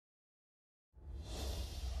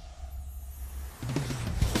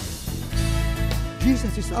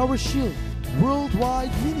Jesus is our shield.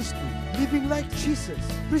 Worldwide ministry, living like Jesus.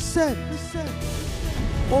 Present.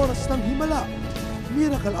 Oras ng himala.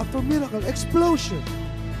 Miracle after miracle explosion.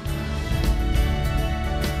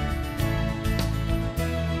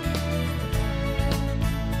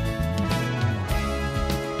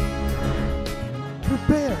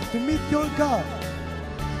 Prepare to meet your God.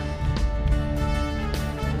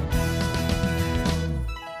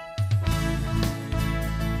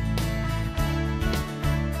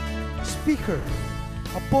 Speaker,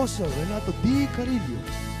 Apostle Renato D. Carillo.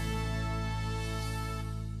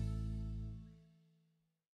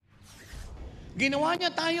 Ginawa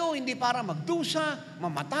niya tayo hindi para magdusa,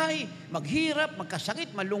 mamatay, maghirap,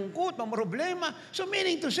 magkasakit, malungkot, mamroblema. So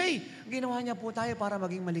meaning to say, ginawa niya po tayo para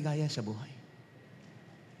maging maligaya sa buhay.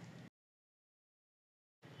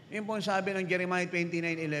 Yun po ang sabi ng Jeremiah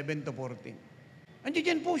 29:11-14.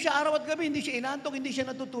 Andiyan po siya araw at gabi, hindi siya inantok, hindi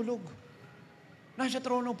siya natutulog. Nasa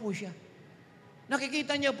trono po siya.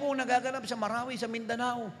 Nakikita niya po nagaganap sa Marawi, sa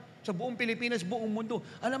Mindanao, sa buong Pilipinas, buong mundo.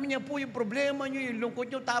 Alam niya po yung problema niyo, yung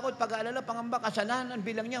lungkot niyo, takot, pag-aalala, pangamba, kasalanan,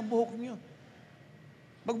 bilang niya ang buhok niyo.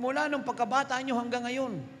 Magmula nung pagkabata niyo hanggang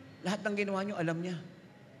ngayon, lahat ng ginawa niyo, alam niya.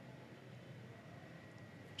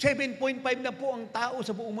 7.5 na po ang tao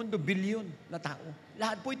sa buong mundo, billion na tao.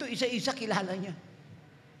 Lahat po ito, isa-isa kilala niya.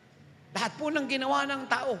 Lahat po ng ginawa ng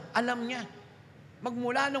tao, alam niya.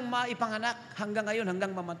 Magmula nung maipanganak hanggang ngayon,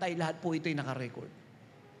 hanggang mamatay, lahat po ito'y nakarecord.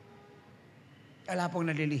 Wala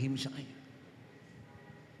pong nalilihim sa kanya.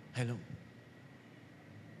 Hello.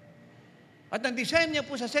 At ang design niya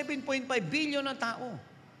po sa 7.5 billion na tao,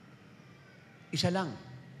 isa lang,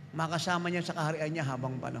 makasama niya sa kaharian niya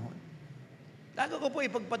habang panahon. Tago ko po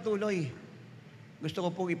ipagpatuloy. Gusto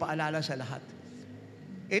ko pong ipaalala sa lahat.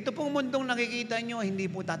 Ito pong mundong nakikita niyo, hindi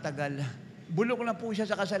po tatagal. Bulok na po siya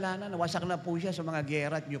sa kasalanan, wasak na po siya sa mga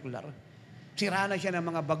giyera at nuclear. Sira na siya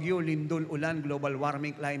ng mga bagyo, lindol, ulan, global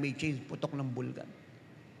warming, climate change, putok ng bulkan.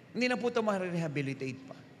 Hindi na po ito ma-rehabilitate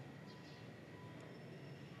pa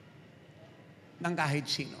ng kahit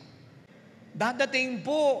sino. Dadating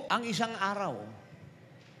po ang isang araw,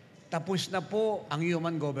 tapos na po ang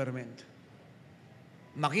human government.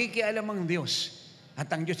 Makikialam ang Diyos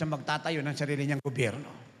at ang Diyos ang magtatayo ng sarili niyang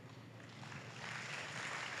gobyerno.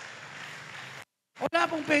 Wala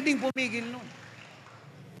pong pwedeng pumigil nun.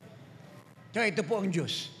 So, ito po ang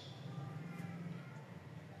Diyos.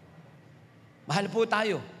 Mahal po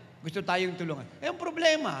tayo. Gusto tayong tulungan. Ang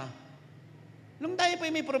problema, nung tayo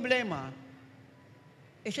pa may problema,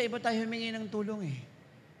 sa iba tayo humingi ng tulong eh.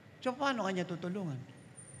 So, paano kanya tutulungan?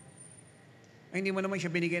 Hindi mo naman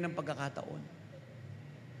siya binigay ng pagkakataon.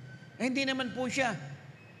 Hindi naman po siya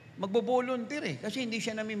magbo-volunteer kasi hindi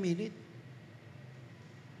siya namimilit.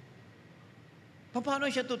 Paano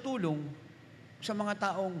siya tutulong sa mga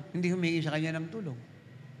taong hindi humingi sa kanya ng tulong?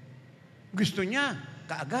 Gusto niya,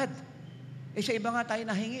 kaagad. Sa iba nga tayo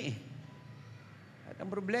nahingi eh. At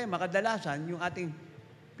ang problema, kadalasan, yung ating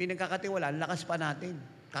pinagkakatiwalaan, lakas pa natin,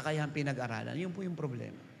 kakayahan pinag-aralan. Yun po yung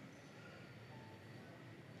problema.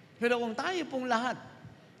 Pero kung tayo pong lahat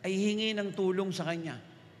ay hingi ng tulong sa Kanya,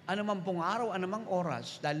 anumang pong araw, anumang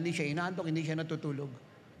oras, dahil hindi siya inaantok, hindi siya natutulog,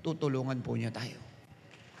 tutulungan po niya tayo.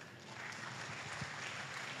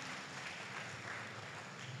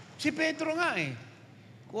 Si Pedro nga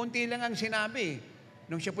konti lang ang sinabi.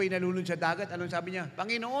 Nung siya po'y nalulun sa dagat, anong sabi niya?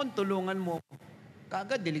 Panginoon, tulungan mo.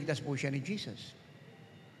 Kaagad, diligtas po siya ni Jesus.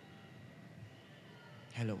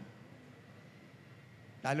 Hello.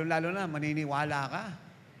 Lalo-lalo na, maniniwala ka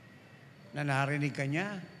na narinig ka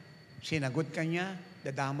niya, sinagot ka niya,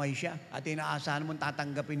 dadamay siya, at inaasahan mo,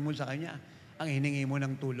 tatanggapin mo sa kanya ang hiningi mo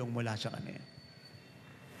ng tulong mula sa kanya.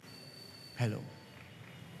 Hello.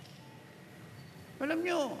 Alam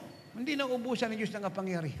niyo, hindi naubusan ng Diyos ng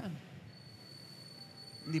kapangyarihan.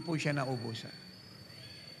 Hindi po siya naubusan.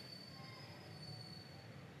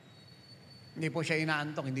 Hindi po siya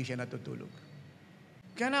inaantok, hindi siya natutulog.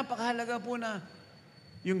 Kaya napakahalaga po na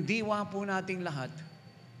yung diwa po nating lahat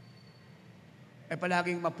ay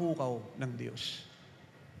palaging mapukaw ng Diyos.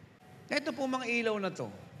 Ito po mga ilaw na to,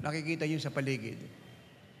 nakikita niyo sa paligid.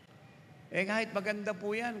 Kahit maganda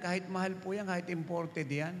po yan, kahit mahal po yan, kahit imported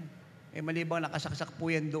yan, malibang nakasaksak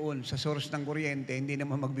po yan doon sa source ng kuryente, hindi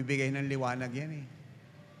naman magbibigay ng liwanag yan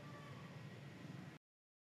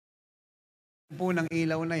Po ng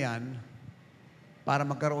ilaw na yan, para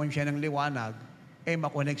magkaroon siya ng liwanag,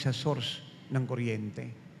 makonek sa source ng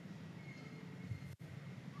kuryente.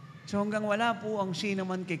 So hanggang wala po ang sino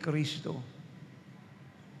man kay Kristo,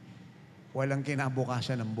 walang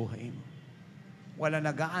kinabukasan ng buhay mo. Wala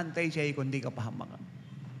nag-aantay sa'yo kundi kapahamakan.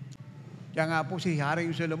 Kaya nga po si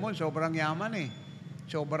Haring Solomon, sobrang yaman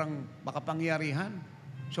sobrang makapangyarihan,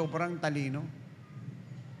 sobrang talino.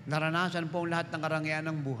 Naranasan po ang lahat ng karangyaan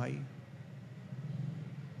ng buhay.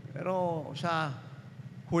 Pero sa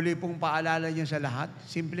huli pong paalala niya sa lahat,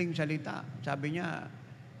 simpleng salita, sabi niya,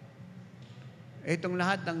 itong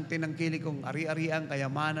lahat ng tinangkili kong ari-arian,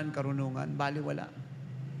 kayamanan, karunungan, baliwala.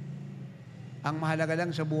 Ang mahalaga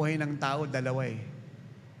lang sa buhay ng tao, dalawa eh.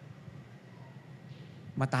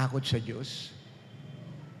 Matakot sa Diyos.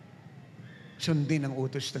 Sundin ang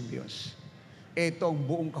utos ng Diyos. Ito ang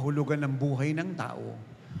buong kahulugan ng buhay ng tao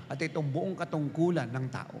at itong buong katungkulan ng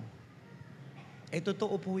tao.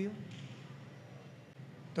 Totoo po yun.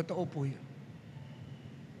 Totoo po yun.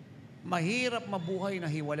 Mahirap mabuhay na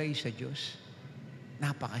hiwalay sa Diyos.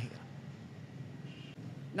 Napakahirap.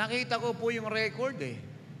 Nakita ko po yung record eh.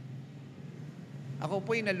 Ako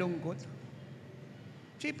po'y nalungkot.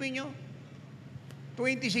 Sipin nyo,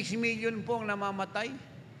 26 million po ang namamatay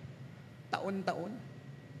taon-taon.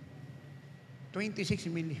 26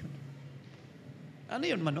 million. Ano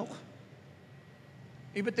yun, manok?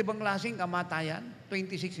 Iba't ibang klaseng kamatayan,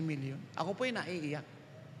 26 million. Ako po'y naiiyak.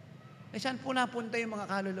 Saan po napunta yung mga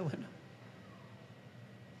kaluluwa na?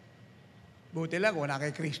 Buti lang, wala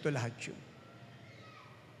kay Kristo lahat yun.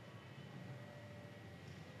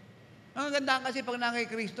 Ang ganda kasi pag na kay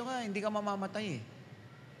Kristo ka, hindi ka mamamatay eh.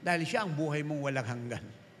 Dahil siya ang buhay mong walang hanggan.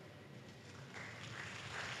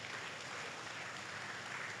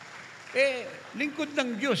 Lingkod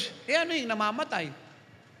ng Diyos. Ano yung namamatay?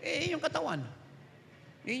 Yung katawan.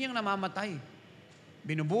 Yun yung namamatay.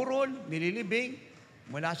 Binuburol, nililibing,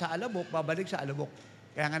 mula sa alabok, babalik sa alabok.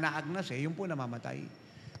 Kaya nga naagnas yun po namamatay.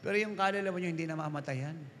 Pero yung kaluluwa nyo hindi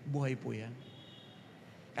namamatayan, buhay po yan.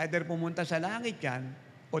 Either pumunta sa langit yan,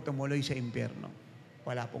 o tumuloy sa impyerno.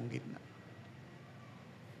 Wala pong gitna.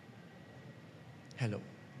 Hello.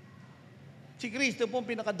 Si Kristo po ang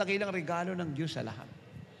pinakadakilang regalo ng Diyos sa lahat.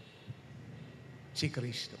 Si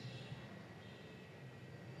Kristo.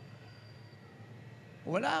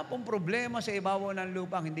 Wala pong problema sa ibabaw ng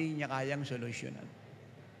lupa ang hindi niya kayang solusyonan.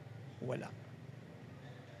 Wala.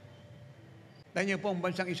 Dahil niyo po ang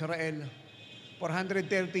bansang Israel,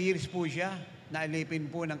 430 years po siya, naalipin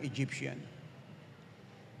po ng Egyptian.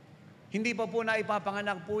 Hindi pa po na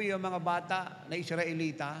ipapanganak po yung mga bata na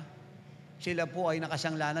Israelita, sila po ay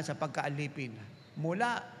nakasanglanan sa pagkaalipin.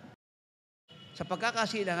 Mula sa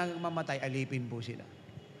pagkakasila hanggang mamatay, alipin po sila.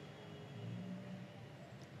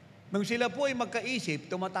 Nung sila po ay magkaisip,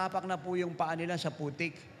 tumatapak na po yung paa nila sa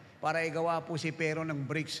putik para igawa po si Pero ng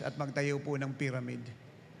bricks at magtayo po ng pyramid.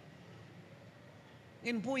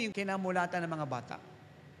 Yun po yung kinamulatan ng mga bata.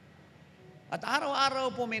 At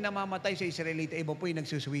araw-araw po may namamatay sa Israelita, iba po yung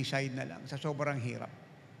nagsusuicide na lang sa sobrang hirap.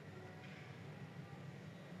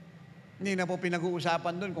 Hindi na po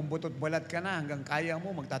pinag-uusapan doon kung butot balat ka na hanggang kaya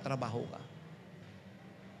mo, magtatrabaho ka.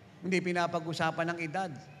 Hindi pinapag-usapan ng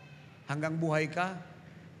edad. Hanggang buhay ka,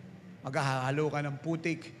 maghahalo ka ng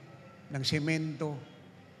putik, ng semento,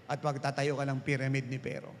 at magtatayo ka ng pyramid ni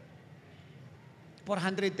Pero.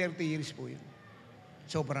 430 years po yun.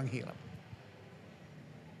 Sobrang hirap.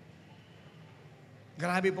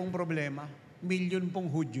 Grabe pong problema. Milyon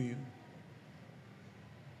pong Hudyo yun.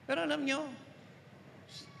 Pero alam nyo,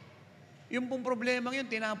 yung pong problema yun,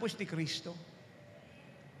 tinapos ni Kristo.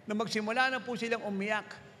 Nung magsimula na po silang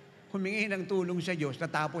umiyak, humingi ng tulong sa Diyos,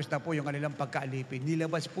 natapos na po yung kanilang pagkaalipin.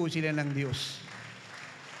 Nilabas po sila ng Diyos.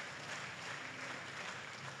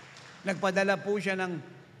 Nagpadala po siya ng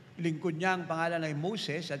lingkod niya, ang pangalan ay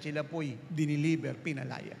Moses, at sila po'y diniliber,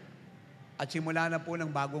 pinalaya. At simula na po ng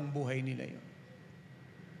bagong buhay nila yun.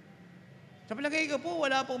 Sa palagay ko po,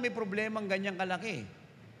 wala pong may problemang ganyang kalaki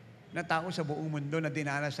na tao sa buong mundo na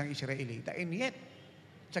dinanas ng Israelita. And yet,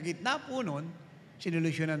 sa gitna po nun,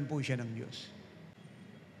 sinolusyonan po siya ng Diyos.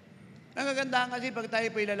 Ang kagandahan kasi pag tayo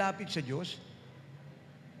po ilalapit sa Diyos,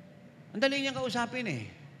 ang dali niyang kausapin eh.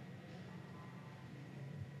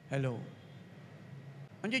 Hello.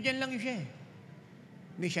 Andiyan lang siya eh.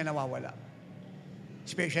 Hindi siya nawawala.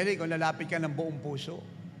 Especially kung lalapit ka ng buong puso.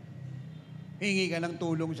 Hingi ka ng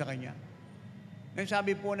tulong sa Kanya. Ang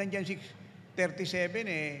sabi po nandiyan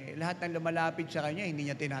 6:37 lahat ng lumalapit sa Kanya,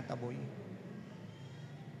 hindi niya tinataboy.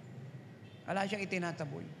 Wala siyang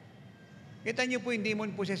itinataboy. Kita niyo po, hindi mo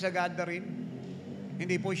po siya sa gathering.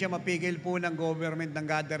 Hindi po siya mapigil po ng government ng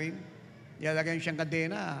gathering. Ilalagay siyang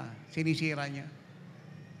kadena, sinisira niya.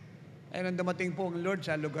 Ay nang dumating po ang Lord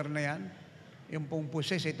sa lugar na yan, yung pong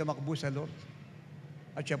puses ay tumakbo sa Lord.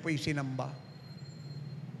 At siya po ay sinamba.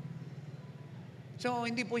 So,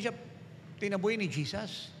 hindi po siya tinaboy ni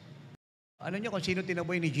Jesus. Ano niyo kung sino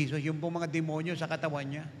tinaboy ni Jesus? Yung pong mga demonyo sa katawan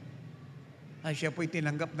niya. Ay siya po'y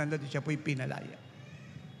tinanggap ng Lord, siya po'y pinalaya.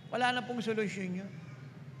 Wala na pong solusyon yun.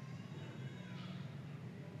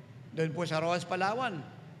 Doon po sa Roas, Palawan,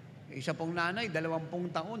 isa pong nanay, 20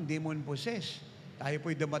 taon, demon possessed. Tayo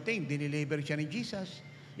po'y dumating, diniliver siya ni Jesus.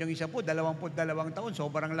 Yung isa po, 22 taon,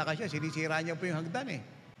 sobrang lakas siya, sinisira niya po yung hagdan eh.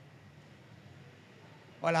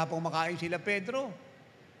 Wala pong makain sila Pedro.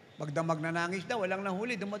 Magdamag na nangis daw, walang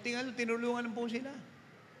nahuli. Dumating, tinulungan po sila.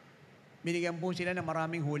 Binigyan po sila ng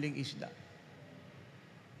maraming huling isda.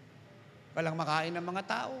 Walang makain ng mga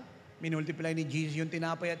tao. Minultiply ni Jesus yung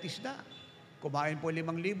tinapay at isda. Kumain po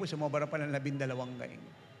 5,000, sumobra pa ng 12 gaing.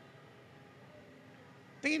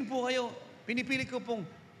 Tingin po kayo, pinipilit ko pong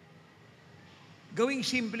gawing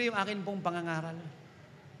simple yung akin pong pangangaral.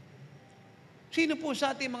 Sino po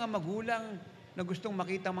sa ating mga magulang na gustong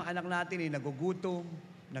makita mga anak natin ay nagugutom,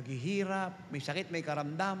 naghihirap, may sakit, may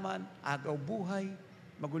karamdaman, agaw buhay,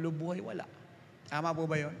 magulo buhay, wala. Tama po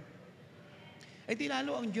ba yun? Eh di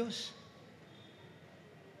lalo ang Diyos.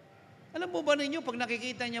 Alam mo ba ninyo, pag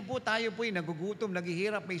nakikita niya po, tayo po ay nagugutom,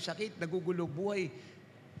 naghihirap, may sakit, nagugulo buhay,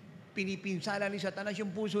 pinipinsala ni Satanas,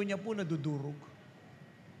 yung puso niya po nadudurog.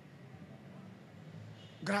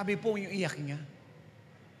 Grabe po yung iyak niya.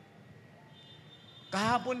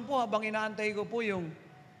 Kahapon po, habang inaantay ko po yung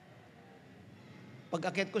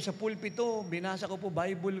pag-akyat ko sa pulpito, binasa ko po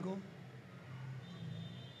Bible ko.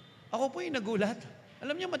 Ako po yung nagulat.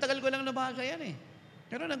 Alam niyo, matagal ko lang nabasa yan eh.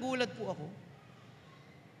 Pero nagulat po ako.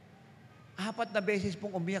 4 na beses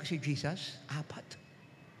pong umiyak si Jesus. 4.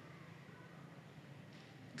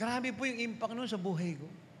 Grabe po yung impact nun sa buhay ko.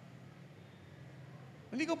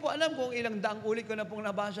 Hindi ko po alam kung ilang daang ulit ko na pong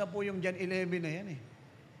nabasa po yung John 11 na yan eh.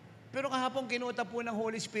 Pero kahapon kinuta po ng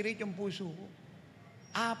Holy Spirit yung puso ko.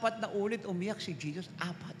 4 na ulit umiyak si Jesus.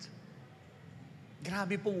 4.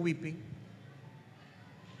 Grabe pong weeping.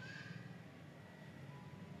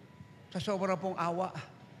 Sa sobra pong awa,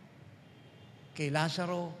 kay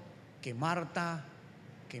Lazaro, kay Marta,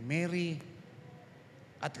 kay Mary,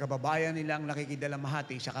 at kababayan nilang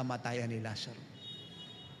nakikidalamhati sa kamatayan ni Lazaro.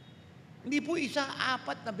 Hindi po isa,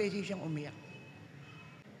 4 na beses siyang umiyak.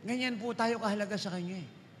 Ganyan po tayo kahalaga sa Kanya eh.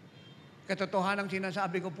 Katotohanan ang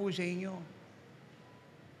sinasabi ko po sa inyo.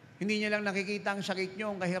 Hindi niya lang nakikita ang sakit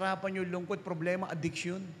niyo, ang kahirapan niyo, lungkot, problema,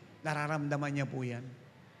 addiction. Nararamdaman niya po yan.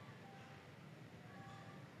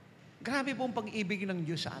 Grabe po ang pag-ibig ng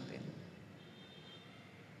Diyos sa atin.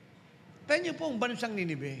 Tignan niyo po ang bansang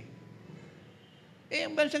Ninive.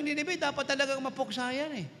 Ang bansang Ninive, dapat talagang mapuksa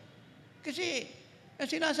yan eh. Kasi, ang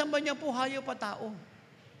sinasamba niya po, hayop pa tao.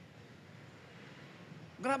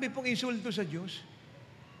 Grabe pong insulto sa Diyos.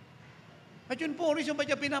 At yun po, reason ba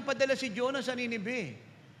niya pinapadala si Jonah sa Ninive?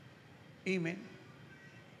 Amen?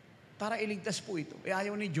 Para iligtas po ito.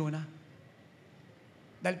 Ayaw ni Jonah.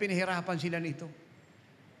 Dahil pinahirapan sila nito.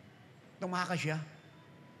 Tumakas siya.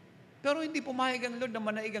 Pero hindi pumayag ang Lord na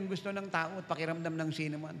manaig ang gusto ng tao at pakiramdam ng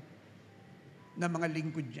sinuman na mga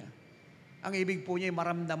lingkod niya. Ang ibig po niya ay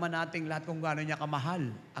maramdaman nating lahat kung gaano niya kamahal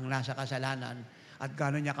ang nasa kasalanan at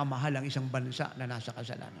gaano niya kamahal ang isang bansa na nasa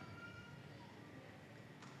kasalanan.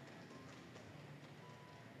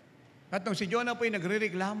 At nung si Jonah po ay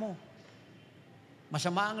nagrereklamo,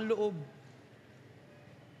 masama ang loob.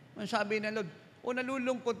 Ang sabi ng Lord,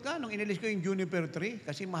 nalulungkot ka nung inilis ko yung juniper tree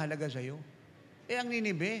kasi mahalaga sa'yo. Ang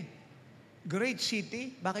Ninive, great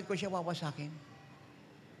city, bakit ko siya wawasakin?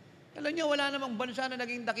 Alam niyo, wala namang bansa na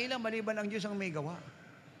naging dakila maliban ang Diyos ang may gawa.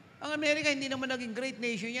 Ang Amerika hindi naman naging great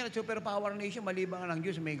nation yan at superpower nation maliban ang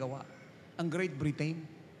Diyos may gawa. Ang Great Britain.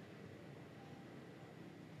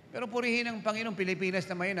 Pero purihin ng Panginoon, Pilipinas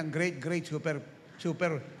naman yun, ang great,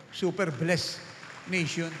 super blessed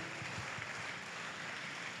nation.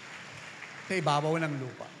 Sa ibabaw ng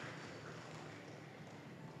lupa.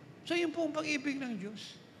 So yun po ang pag-ibig ng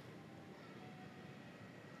Diyos.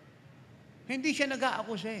 Hindi siya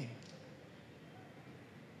nag-aakusa eh.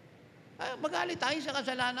 Magalit tayo sa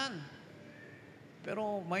kasalanan.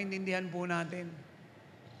 Pero maintindihan po natin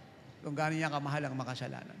kung gaano niya kamahal ang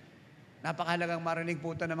makasalanan. Napakahalagang marinig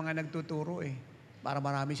po ito ng mga nagtuturo eh. Para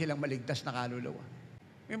marami silang maligtas na kaluluwa.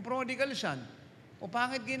 Yung prodigal son,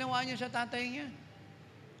 pangit ginawa niya sa tatay niya.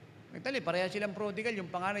 Nagtali, pareha silang prodigal, yung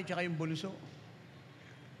panganay tsaka yung bulso.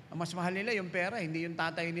 Ang mas mahal nila yung pera, hindi yung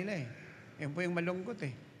tatay nila eh. Yan po yung malungkot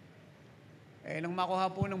eh. Nang makuha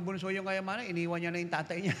po ng bunso yung kayamanan, iniwan niya na yung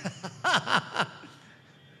tatay niya.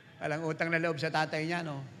 Walang utang na loob sa tatay niya,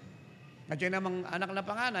 no? At yun namang anak na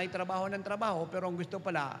panganay, trabaho ng trabaho, pero ang gusto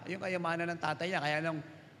pala, yung kayamanan ng tatay niya. Kaya nung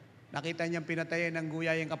nakita niyang pinatayin ng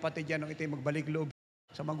guya yung kapatid niya, nung ito'y magbalik loob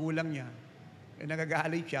sa magulang niya,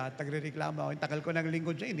 nagagalit siya at nagrereklamo, takal ko ng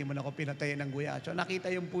lingkod siya, hindi mo na ako pinatayin ng guya. So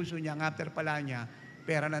nakita yung puso niya, after pala niya,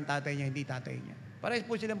 pera ng tatay niya, hindi tatay niya. Parehas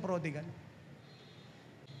po silang prodigal.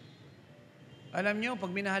 Alam nyo,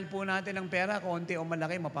 pag minahal po natin ang pera, konti o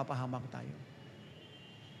malaki, mapapahamak tayo.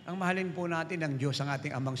 Ang mahalin po natin ang Diyos, ang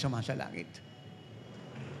ating Amang sumasalangit.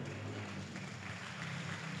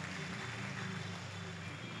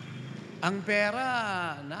 Ang pera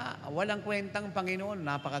na walang kwentang Panginoon,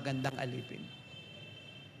 napakagandang alipin.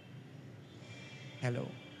 Hello.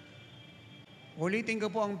 Ulitin ko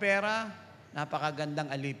po, ang pera, napakagandang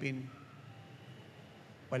alipin.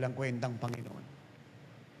 Walang kwentang Panginoon.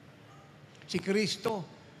 Si Kristo,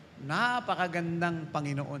 napakagandang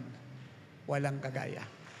Panginoon. Walang kagaya.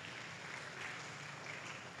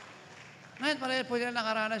 Ngayon, pareho po sila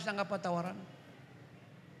nakaranas ng kapatawaran.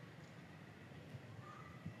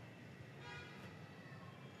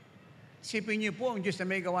 Sipin niyo po, ang Diyos na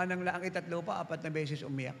may gawa ng langit at lupa, 4 na beses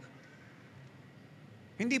umiyak.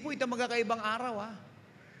 Hindi po ito magkakaibang araw, ha?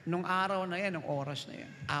 Nung araw na yan, nung oras na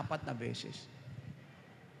yan, 4 na beses.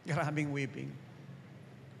 Grabing weeping.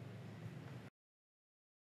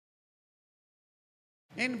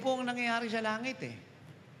 Yan po ang nangyayari sa langit, eh.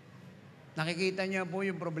 Nakikita niya po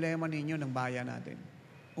yung problema ninyo ng bayan natin.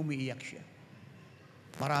 Umiiyak siya.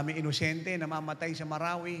 Maraming inosente na mamatay sa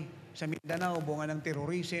Marawi, sa Mindanao, bunga ng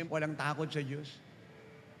terorism, walang takot sa Diyos.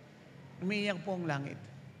 Umiiyak po ang langit.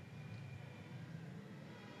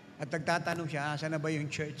 At nagtatanong siya, saan na ba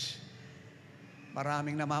yung church?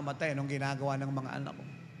 Maraming namamatay nung ginagawa ng mga anak ko.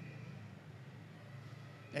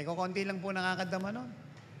 Eh, kukunti lang po nakakadama nun.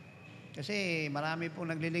 Kasi marami po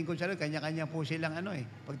naglilingkod sa Lord, kanya-kanya po silang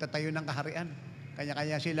pagtatayo ng kaharian.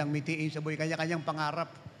 Kanya-kanya silang mitiin sa buhay, kanya-kanyang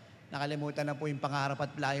pangarap. Nakalimutan na po yung pangarap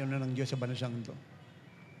at playo na ng Diyos sa bansang ito.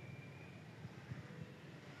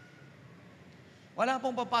 Wala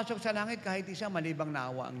pong papasok sa langit kahit isa malibang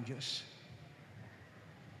naawa ang Diyos.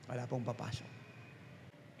 Wala pong papasok.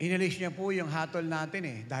 Inalis niya po yung hatol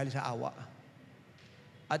natin dahil sa awa.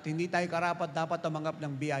 At hindi tayo karapat dapat tumanggap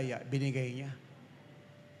ng biyaya, binigay niya.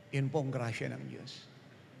 Yun po ang grasya ng Diyos.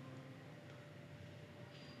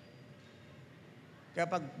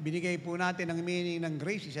 Kapag binigay po natin ang meaning ng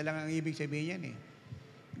grace, isa lang ang ibig sabihin yan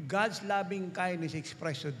God's loving kindness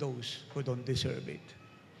expressed to those who don't deserve it.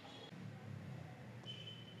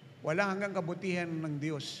 Wala hanggang kabutihan ng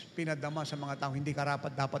Diyos pinadama sa mga tao, hindi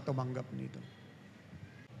karapat dapat tumanggap nito.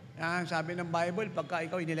 Sabi ng Bible, pagka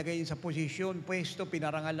ikaw inilagay sa posisyon, pwesto,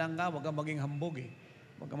 pinarangalan ka, huwag kang maging hambog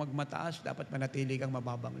Huwag kang magmataas, dapat manatili kang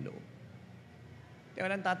mababang loob. Kaya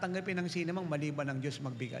walang tatanggapin ng sinamang maliban ng Diyos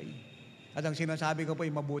magbigay. At ang sinasabi ko po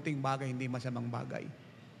ay mabuting bagay, hindi masamang bagay.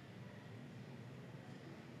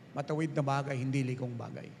 Matawid na bagay, hindi likong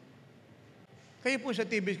bagay. Kayo po sa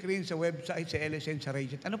TV screen, sa website, sa LSN, sa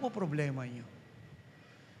radio, ano po problema niyo?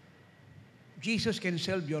 Jesus can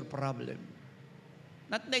solve your problem.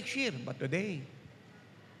 Not next year, but today.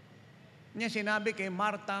 Niya sinabi kay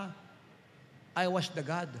Martha, I was the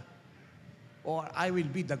God. Or I will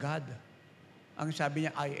be the God. Ang sabi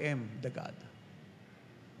niya, I am the God.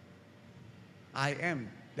 I am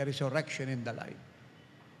the resurrection and the life.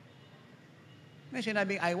 May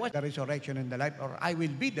sinabing, I was the resurrection and the life, or I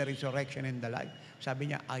will be the resurrection and the life.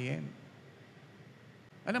 Sabi niya, I am.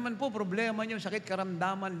 Ano naman po, problema niyo, sakit,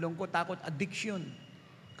 karamdaman, lungkot, takot, addiction.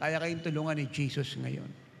 Kaya kayong tulungan ni Jesus ngayon.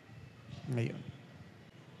 Ngayon.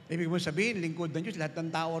 Ibig mo sabihin, lingkod ng Diyos, lahat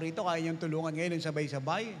ng tao rito, kaya niyang tulungan ngayon ng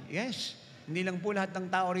sabay-sabay? Yes. Hindi lang po lahat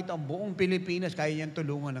ng tao rito, ang buong Pilipinas, kaya niyang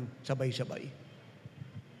tulungan ng sabay-sabay.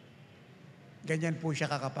 Ganyan po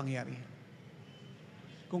siya kakapangyarihan.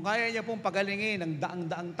 Kung kaya niya pong pagalingin ng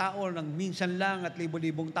daang-daang tao ng minsan lang at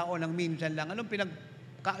libo-libong tao ng minsan lang, anong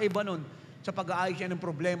pinagkaiba nun sa pag-aayos niya ng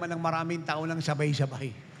problema ng maraming tao ng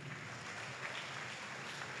sabay-sabay?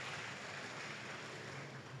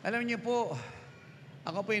 Alam niyo po,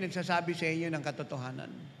 ako po yung nagsasabi sa inyo ng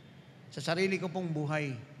katotohanan. Sa sarili ko pong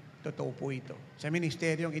buhay, totoo po ito. Sa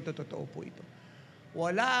ministeryong ito, totoo po ito.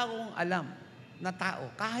 Wala akong alam na tao,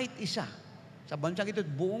 kahit isa, sa bansang ito at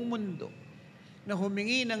buong mundo, na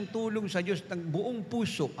humingi ng tulong sa Diyos ng buong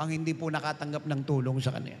puso ang hindi po nakatanggap ng tulong sa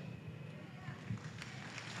Kanya.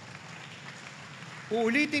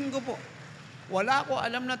 Uulitin ko po, wala ko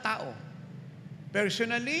alam na tao,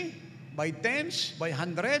 personally, by tens, by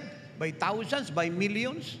hundred, by thousands, by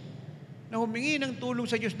millions, na humingi ng tulong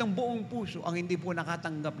sa Diyos ng buong puso ang hindi po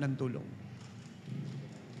nakatanggap ng tulong.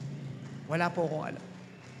 Wala po akong alam.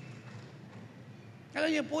 Alam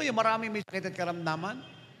niyo po, yung maraming may sakit at karamdaman,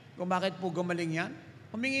 kung bakit po gumaling yan,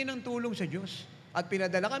 humingi ng tulong sa Diyos. At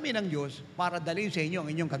pinadala kami ng Diyos para dalhin sa inyo ang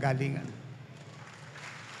inyong kagalingan.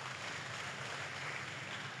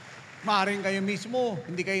 Maaring kayo mismo,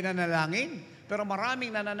 hindi kayo nanalangin, pero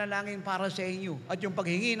maraming nananalangin para sa inyo. At yung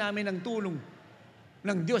paghingi namin ng tulong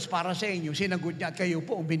ng Diyos para sa inyo, sinagot niya at kayo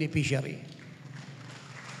po ang beneficiary.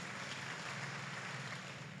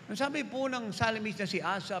 Ang sabi po ng psalmist na si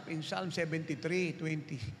Asaph in Psalm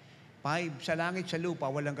 73:25, sa langit sa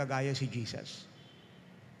lupa, walang kagaya si Jesus.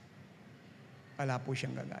 Wala po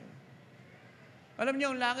siyang kagaya. Alam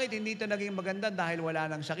niyo, ang langit, hindi ito naging maganda dahil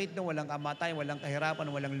wala ng sakit, no? Walang kamatay, walang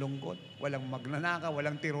kahirapan, walang lungkot, walang magnanakaw,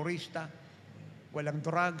 walang terorista, walang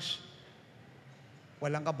drugs,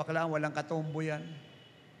 walang kabaklaan, walang katomboyan.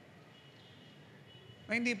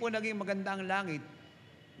 Ay, hindi po naging maganda ang langit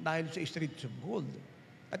dahil sa streets of gold.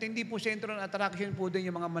 At hindi po sentro ng attraction po din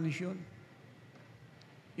yung mga mansyon.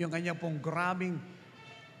 Yung kanya pong grabing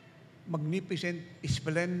magnificent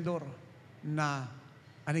splendor na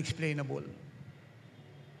unexplainable.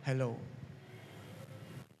 Hello.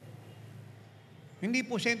 Hindi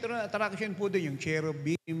po sentro ng attraction po din yung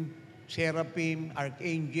cherubim, seraphim,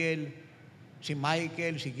 archangel, si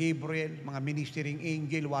Michael, si Gabriel, mga ministering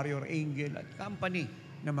angel, warrior angel, at company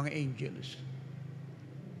ng mga angels.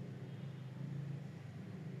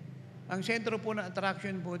 Ang sentro po ng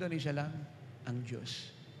attraction po doon, isa lang, ang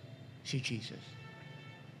Diyos, si Jesus.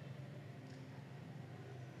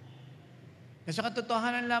 Sa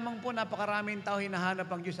katotohanan lamang po, napakaraming tao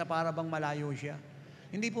hinahanap ang Diyos na para bang malayo siya.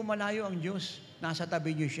 Hindi po malayo ang Diyos, nasa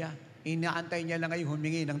tabi niyo siya. Inaantay niya lang ay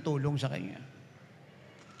humingi ng tulong sa Kanya.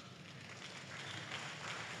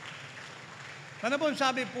 Ano po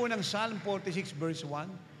sabi po ng Psalm 46 verse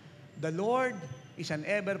 1? The Lord is an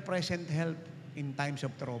ever-present help in times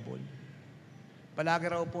of trouble.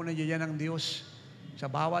 Palagi raw po nandiyan ang Diyos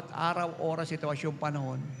sa bawat araw, oras, sitwasyon,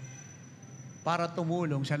 panahon para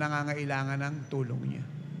tumulong sa nangangailangan ng tulong niya.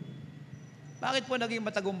 Bakit po naging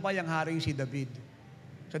matagumpay ang haring si David?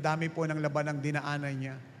 Sa dami po ng laban ng dinaanan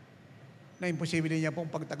niya, na imposible niya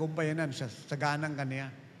pong pagtagumpayanan sa ganang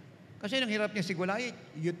kanya. Kasi nang hirap niya si Goliath,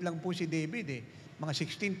 youth lang po si David eh. Mga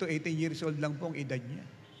 16 to 18 years old lang po ang edad niya.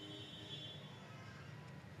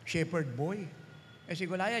 Shepherd boy. Eh si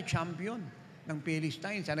Goliath, champion ng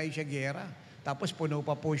Philistine, sanay siya giyera. Tapos puno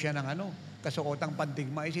pa po siya ng kasuotang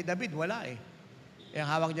pantigma. Eh si David, wala eh. Eh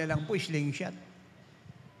ang hawak niya lang po, slingshot.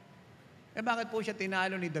 Eh bakit po siya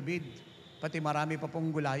tinalo ni David? Pati marami pa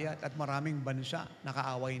pong Goliath at maraming bansa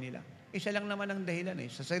nakaaway nila. Isa lang naman ang dahilan eh.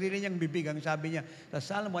 Sa sarili niyang bibig, ang sabi niya, sa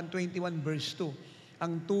Psalm 121 verse 2,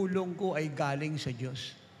 ang tulong ko ay galing sa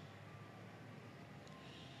Diyos.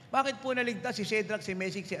 Bakit po naligtas si Shadrach, si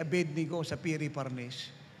Meshach, si Abednego sa fiery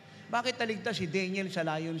furnace? Bakit naligtas si Daniel sa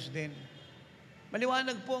lion's den?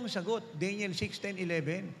 Maliwanag po ang sagot, Daniel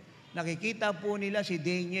 6:10-11. Nakikita po nila si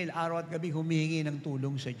Daniel araw at gabi humihingi ng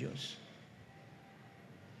tulong sa Diyos.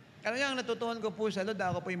 Kaya ang natutuhan ko po sa Lord,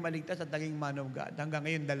 ako po yung maligtas at naging man of God. Hanggang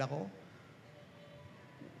ngayon dala ko,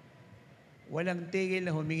 walang tigil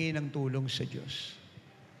na humingi ng tulong sa Diyos.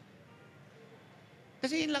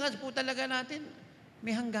 Kasi yung lakas po talaga natin,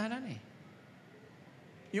 may hangganan eh.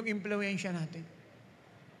 Yung impluensya natin.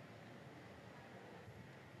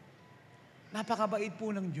 Napakabait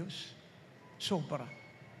po ng Diyos. Sobra.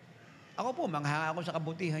 Ako po, manghanga ako sa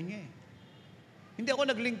kabutihan niya eh. Hindi ako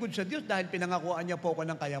naglingkod sa Diyos dahil pinangakuan niya po ako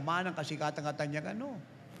ng kayamanan, kasikatan, katanyagan. No.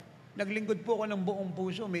 Naglingkod po ako ng buong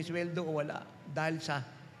puso, may sweldo o wala, dahil sa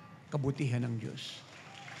kabutihan ng Diyos.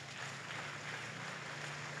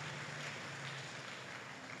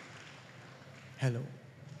 Hello.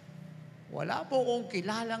 Wala po akong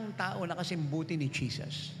kilalang tao na kasimbuti ni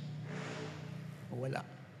Jesus.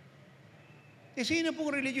 Wala. Eh sino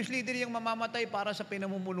pong religious leader yung mamamatay para sa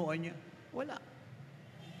pinamumunuan niya? Wala.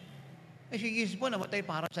 Eh si Jesus po namatay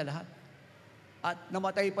para sa lahat. At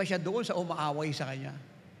namatay pa siya doon sa umaaway sa kanya.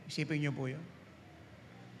 Isipin niyo po yun.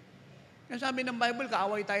 Yung sabi ng Bible,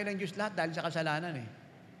 kaaway tayo ng Diyos lahat dahil sa kasalanan eh.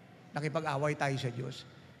 Nakipag-away tayo sa Diyos.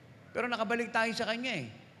 Pero nakabalik tayo sa Kanya eh.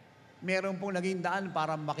 Meron pong naging daan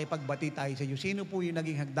para makipagbati tayo sa Diyos. Sino po yung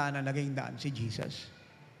naging hagdanan, naging daan? Si Jesus.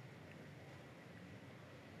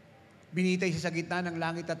 Binitay siya sa gitna ng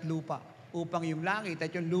langit at lupa upang yung langit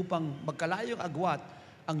at yung lupang magkalayong agwat,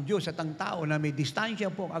 ang Diyos at ang tao na may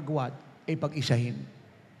distansya po ang agwat ay pag-isahin.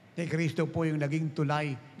 Kay Kristo po yung naging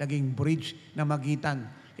tulay, naging bridge na magitan.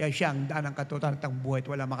 Kaya siya ang daan ng katotohanan at ang buhay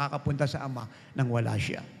at wala makakapunta sa Ama nang wala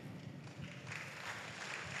siya.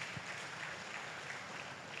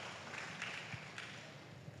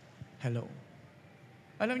 Hello.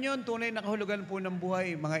 Alam niyo, ang tunay na kahulugan po ng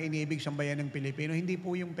buhay, mga inibig sambayan ng Pilipino, hindi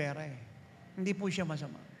po yung pera eh. Hindi po siya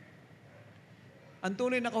masama. Ang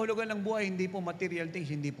tunay na kahulugan ng buhay, hindi po material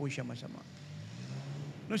things, hindi po siya masama.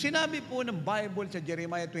 Nung sinabi po ng Bible sa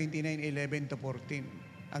Jeremiah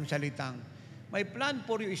 29:11-14, ang salitang, my plan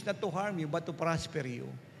for you is not to harm you, but to prosper you.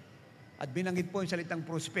 At binanggit po yung salitang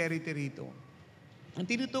prosperity rito. Ang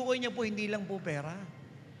tinutukoy niya po, hindi lang po pera.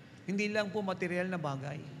 Hindi lang po material na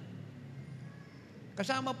bagay.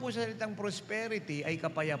 Kasama po sa salitang prosperity ay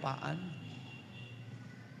kapayapaan,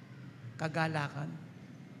 kagalakan,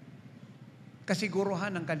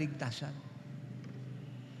 kasiguruhan ng kaligtasan.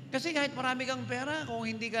 Kasi kahit marami kang pera, kung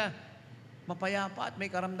hindi ka mapayapa at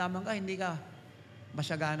may karamdaman ka, hindi ka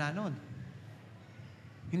masagana nun.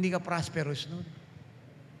 Hindi ka prosperous nun.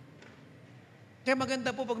 Kaya maganda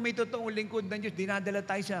po pag may totoong lingkod ng Diyos, dinadala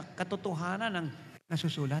tayo sa katotohanan ng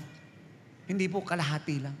nasusulat. Hindi po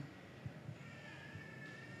kalahati lang.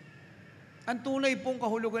 Ang tunay pong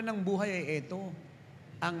kahulugan ng buhay ay ito.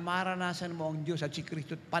 Ang maranasan mo ang Diyos at si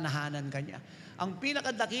Kristo at panahanan ka niya. Ang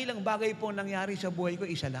pinakadakilang bagay po nangyari sa buhay ko,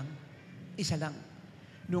 isa lang. Isa lang.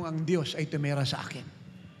 Nung ang Diyos ay tumira sa akin.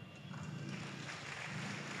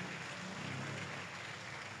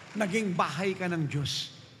 Naging bahay ka ng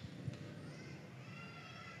Diyos.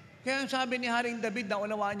 Kaya ang sabi ni Haring David,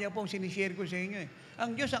 naunawaan niya po, sinishare ko sa inyo eh.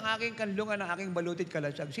 Ang Diyos ang aking kanlungan, ang aking balutit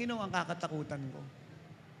kalasag. Sino ang kakatakutan ko?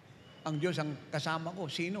 Ang Diyos ang kasama ko.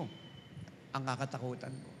 Sino ang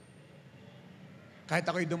kakatakutan ko? Kahit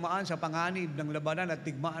ako'y dumaan sa panganib ng labanan at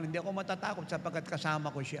digmaan, hindi ako matatakot sapagkat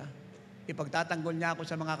kasama ko siya. Ipagtatanggol niya ako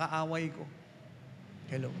sa mga kaaway ko.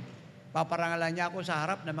 Hello. Paparangalan niya ako sa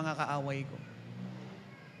harap ng mga kaaway ko.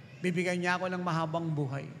 Bibigyan niya ako ng mahabang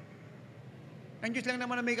buhay. Ang Diyos lang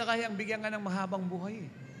naman na may kakayang bigyan ka ng mahabang buhay.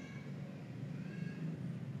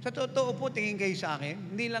 Sa totoo po, tingin kayo sa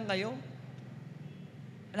akin, hindi lang kayo.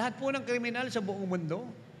 Lahat po ng kriminal sa buong mundo,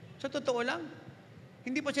 sa totoo lang,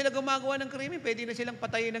 hindi pa sila gumagawa ng krimen, pwede na silang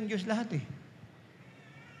patayin ng Diyos lahat eh.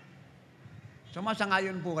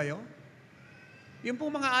 Sumasangayon po kayo? Yung po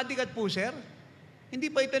mga adik at puser, hindi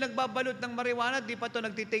pa ito nagbabalot ng marijuana, di pa ito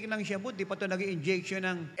nagtitake ng shabut, di pa ito nag-injection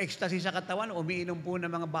ng ecstasy sa katawan, umiinom po ng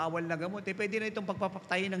mga bawal na gamot, eh pwede na itong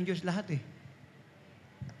pagpapatayin ng Diyos lahat eh.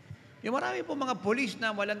 Yung marami po mga polis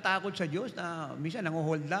na walang takot sa Diyos na minsan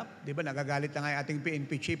nang-hold up, di ba nagagalit na nga yung ating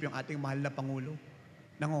PNP chief, yung ating mahal na Pangulo.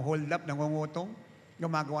 Nang-hold up, nangungutong,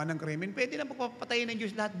 gumagawa ng krimen, pwede na pagpapatayin ng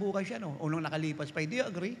Diyos lahat bukas yan. Unang nakalipas pa. Do you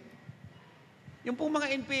agree? Yung po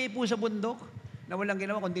mga NPA po sa bundok, na walang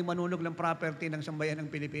ginawa kundi manulog ng property ng sambayan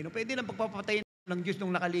ng Pilipino, pwede na pagpapatayin ng Diyos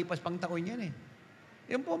nung nakalipas pang taon yan eh.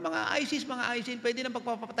 Yung po mga ISIS, mga ISIL, pwede na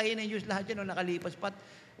pagpapatayin ng Diyos lahat yan nung nakalipas pat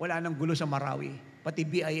wala nang gulo sa Marawi, pati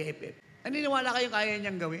BIFF. Naniniwala kayong kaya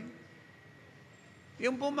niyang gawin?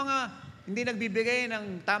 Yung po mga hindi nagbibigay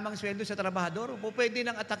ng tamang sweldo sa trabahador, po pwede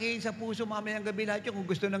nang atakihin sa puso mamayang gabi lahat yun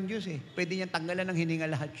kung gusto ng Diyos eh. Pwede niyang tanggalan ng hininga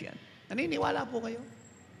lahat yan. Naniniwala po kayo?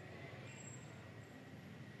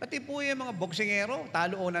 Pati po yung mga boksingero,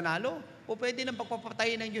 talo o nanalo, po pwede nang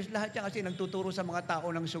pagpapatayin ng Diyos lahat yan kasi nagtuturo sa mga tao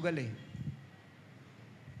ng sugal eh.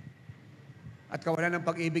 At kawalan ng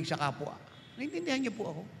pag-ibig sa kapwa. Naintindihan niyo po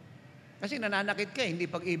ako? Kasi nananakit ka, hindi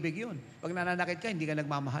pag-ibig yun. Pag nananakit ka, hindi ka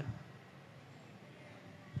nagmamahal.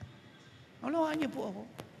 Unawaan niyo po ako.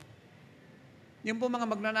 Yung po mga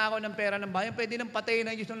magnanakaw ng pera ng bayan, pwede nang patayin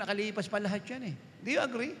ng Diyos nung nakalipas pa lahat yan eh. Do you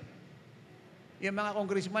agree? Yung mga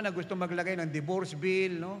congressman na gusto maglagay ng divorce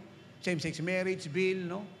bill, no? Same-sex marriage bill,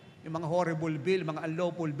 no? Yung mga horrible bill, mga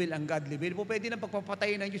unlawful bill, ungodly bill, po pwede nang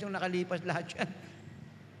pagpapatayin ng Diyos nung nakalipas lahat yan.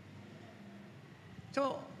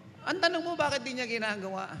 So, ang tanong mo, bakit di niya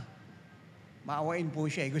ginagawa? Maawain po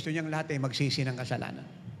siya. Gusto niyang lahat ay magsisi ng kasalanan.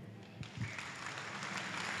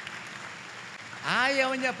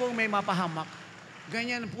 Ayaw niya pong may mapahamak.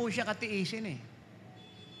 Ganyan po siya katiisin eh.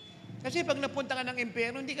 Kasi pag napunta ka ng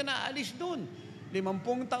impyerno, hindi ka naaalis doon.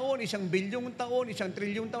 50 taon, 1 bilyong taon, 1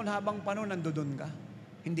 trilyong taon, habang panahon nandoon ka.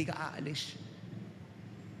 Hindi ka aalis.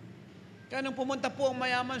 Kaya nung pumunta po ang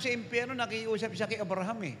mayaman sa impyerno, nakiusap siya kay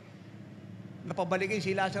Abraham eh. Napabalikin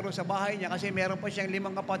si Lazaro sa bahay niya kasi meron pa siyang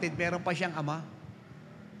 5 kapatid, meron pa siyang ama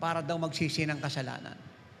para daw magsisi ng kasalanan.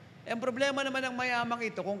 Ang problema naman ng mayamang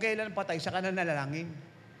ito, kung kailan patay, saka na nalalangin.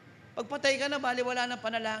 Pag patay ka na, baliwala na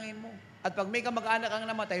panalangin mo. At pag may kamag-anak kang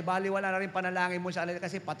namatay, baliwala na rin panalangin mo sa kanila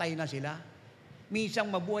kasi patay na sila.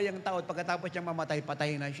 Minsang mabuhay ang tao at pagkatapos siyang mamatay,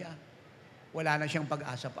 patay na siya. Wala na siyang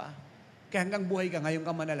pag-asa pa. Kaya hanggang buhay ka, ngayon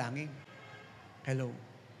ka manalangin. Hello.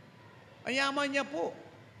 Ang yaman niya po.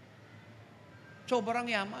 Sobrang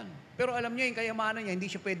yaman. Pero alam niyo, yung kayamanan niya,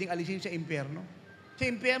 hindi siya pwedeng alisin sa impyerno. Sa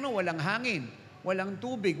impyerno, walang hangin, walang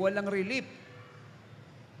tubig, walang relief.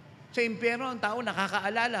 Sa impyerno, ang tao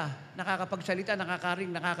nakakaalala, nakakapagsalita,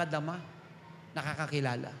 nakakaring, nakakadama,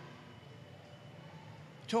 nakakakilala.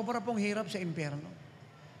 Sobra pong hirap sa impyerno.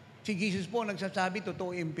 Si Jesus po nagsasabi,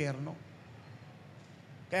 totoo impyerno.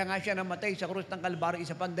 Kaya nga siya namatay sa krus ng Kalbaryo,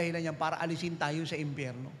 isa pang dahilan niya para alisin tayo sa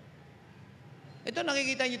impyerno. Ito,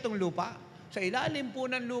 nakikita niyo itong lupa. Sa ilalim po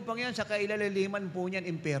ng lupang yan, sa kailalaliman po niyan,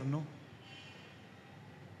 impyerno.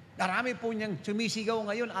 Marami po niyang sumisigaw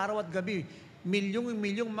ngayon, araw at gabi.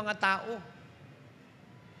 Milyong-milyong mga tao.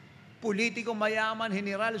 Politiko, mayaman,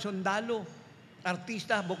 general, sundalo,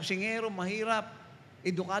 artista, boksingero, mahirap,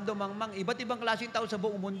 edukado, mangmang, iba't ibang klaseng tao sa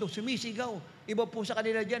buong mundo, sumisigaw. Iba po sa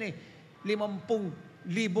kanila dyan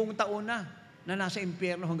 50,000 taon na nasa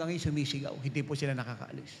impyerno hanggang ngayon sumisigaw. Hindi po sila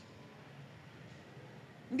nakakaalis.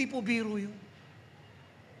 Hindi po biro yun.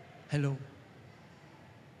 Hello?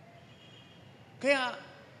 Kaya,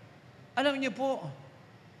 alam niyo po,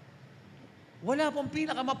 wala pong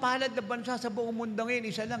pinakamapalad na bansa sa buong mundo ngayon,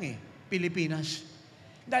 isa lang Pilipinas.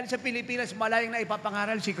 Dahil sa Pilipinas, malayang na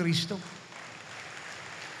ipapangaral si Kristo.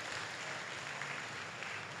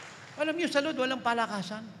 Alam niyo, sa Lord, walang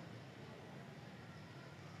palakasan.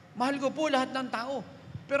 Mahal ko po lahat ng tao.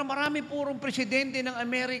 Pero marami purong presidente ng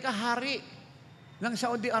Amerika, hari ng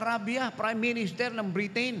Saudi Arabia, Prime Minister ng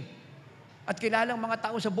Britain, at kilalang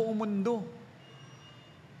mga tao sa buong mundo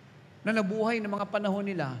na nabuhay ng mga panahon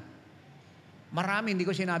nila. Marami, hindi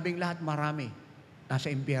ko sinabing lahat, marami nasa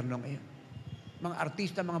impyerno ngayon. Mga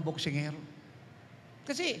artista, mga boksingero.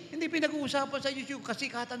 Kasi hindi pinag-uusapan sa YouTube kasi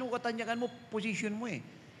katanong-katanyakan mo, position mo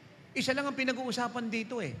Isa lang ang pinag-uusapan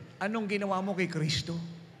dito Anong ginawa mo kay Kristo?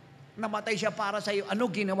 Namatay siya para sa iyo. Ano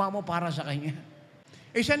ginawa mo para sa Kanya?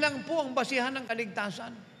 Isa lang po ang basihan ng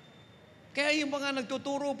kaligtasan. Kaya yung mga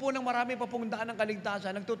nagtuturo po ng marami pa pong daan ng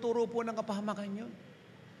kaligtasan, nagtuturo po ng kapahamakan yun.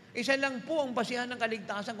 Isa lang po ang basihan ng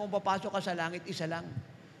kaligtasan kung papasok ka sa langit, isa lang.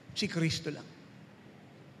 Si Kristo lang.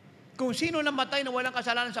 Kung sino namatay na walang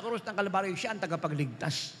kasalanan sa krus ng Kalbaryo, siya ang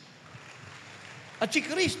tagapagligtas. At si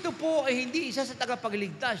Kristo po ay hindi isa sa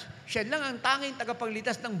tagapagligtas. Siya lang ang tanging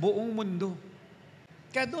tagapagligtas ng buong mundo.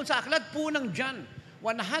 Kaya doon sa aklat po ng John,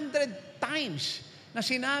 100 times na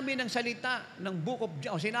sinabi ng salita ng Book of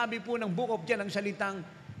John, o sinabi po ng Book of John ang salitang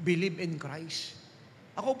believe in Christ.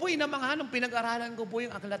 Ako po inamangha nung pinag-aralan ko po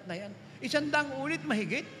yung aklat na yan. 100 ulit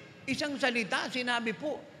mahigit. Isang salita, sinabi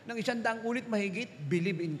po ng 100 ulit mahigit,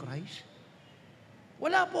 believe in Christ.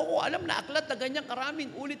 Wala po ako alam na aklat na ganyang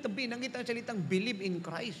karaming ulit na binanggit ang salitang believe in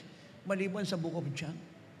Christ maliban sa Book of John.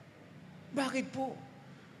 Bakit po?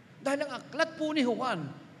 Dahil ang aklat po ni Juan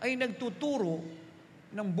ay nagtuturo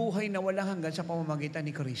ng buhay na walang hanggan sa pamamagitan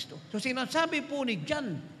ni Kristo. So sinasabi po ni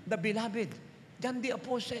John, the beloved, John the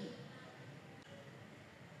Apostle,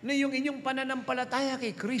 na yung inyong pananampalataya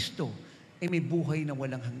kay Kristo ay may buhay na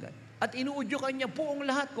walang hanggan. At inuudyokan niya po ang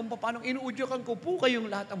lahat kung paano inuudyokan ko po kayong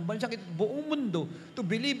lahat, ang bansang ito, buong mundo, to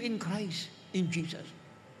believe in Christ, in Jesus.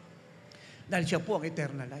 Dahil siya po ang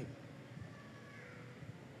eternal life.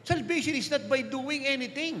 Salvation is not by doing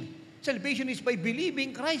anything. Salvation is by believing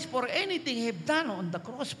Christ for anything He have done on the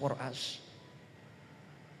cross for us.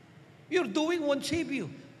 Your doing won't save you,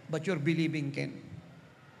 but your believing can.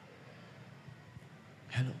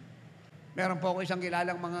 Hello. Meron po ako isang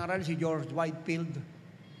kilalang mangaral, si George Whitefield.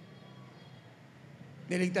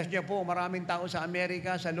 Niligtas niya po maraming tao sa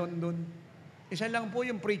Amerika, sa London. Isa lang po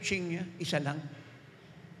yung preaching niya, isa lang.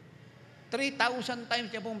 3,000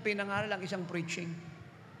 times niya pong pinangaral ang isang preaching.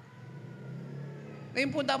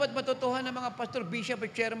 Ngayon po dapat matutuhan ng mga pastor, bishop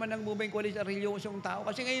at chairman ng moving college na reliyosong tao.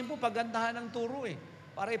 Kasi ngayon po pagandahan ng turo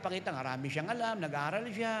Para ipakita, marami siyang alam, nag-aaral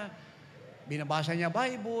siya, binabasa niya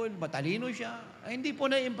Bible, matalino siya. Ay, hindi po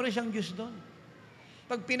na-impress ang Diyos doon.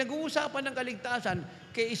 Pag pinag-uusapan ng kaligtasan,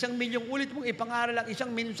 kay 1 milyong ulit mong ipangaral ang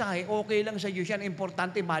isang mensahe, okay lang sa Diyos yan,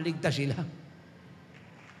 importante maligtas sila.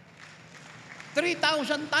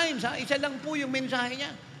 3,000 times, isa lang po yung mensahe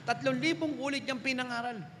niya. 3,000 ulit niyang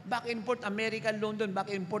pinangaral. Back and forth, America, London, back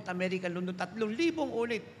and forth, America, London. 3,000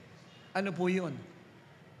 ulit. Ano po yun?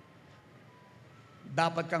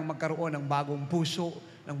 Dapat kang magkaroon ng bagong puso,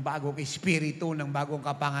 ng bagong espiritu, ng bagong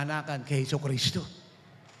kapanganakan kay Jesucristo.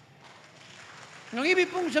 Ang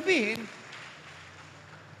ibig pong sabihin,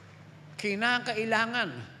 kinakailangan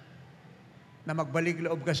na magbalik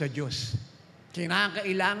loob ka sa Diyos.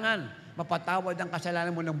 Kinakailangan mapatawad ang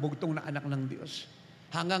kasalanan mo ng bugtong na anak ng Diyos.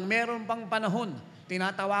 Hanggang meron pang panahon,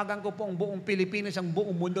 tinatawagan ko po ang buong Pilipinas, ang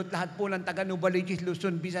buong mundo at lahat po ng taga Novaliches,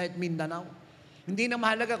 Luzon, Visayas at Mindanao. Hindi na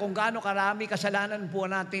mahalaga kung gaano karami kasalanan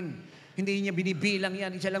po natin. Hindi niya binibilang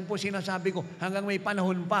yan. Isa lang po sinasabi ko, hanggang may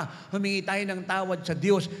panahon pa, humingi tayo ng tawad sa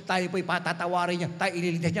Diyos, tayo po'y patatawarin niya, tayo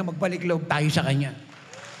ililigtas niya, magbalik loob tayo sa Kanya.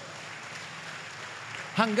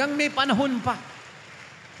 Hanggang may panahon pa.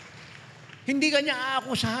 Hindi ka niya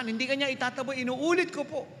aakusahan, hindi ka niya itataboy. Inuulit ko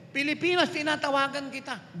po, Pilipinas, tinatawagan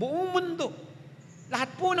kita. Buong mundo.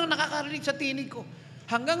 Lahat po ng nakakarinig sa tinig ko.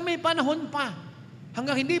 Hanggang may panahon pa.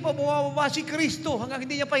 Hanggang hindi pa bumababa si Kristo. Hanggang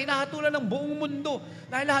hindi niya pa hinahatulan ng buong mundo.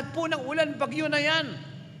 Dahil lahat po ng ulan, bagyo na yan.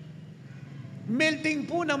 Melting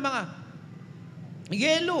po ng mga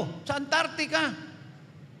yelo sa Antarctica,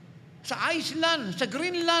 sa Iceland, sa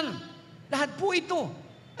Greenland. Lahat po ito.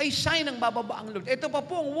 ay sign ng bababa ang Lord. Ito pa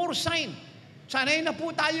po ang war sign. Sanay na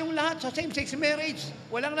po tayong lahat sa same-sex marriage.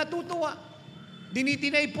 Walang natutuwa.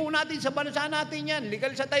 Dinitinay po natin sa bansa natin yan.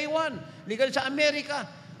 Legal sa Taiwan, legal sa Amerika.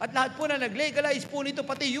 At lahat po na nag-legalize po nito,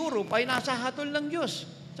 pati Europe, ay nasa hatol ng Diyos.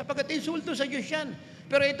 Sapagkat insulto sa Diyos yan.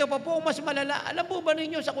 Pero ito pa po mas malala. Alam po ba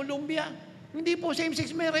ninyo sa Colombia, hindi po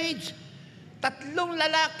same-sex marriage. 3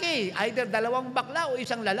 lalaki, either 2 bakla o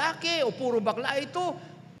 1 lalaki, o puro bakla ito,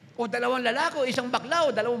 o 2 lalaki o 1 bakla,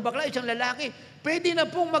 o 2 bakla, 1 lalaki. Pwede na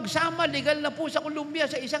pong magsama, legal na po sa Colombia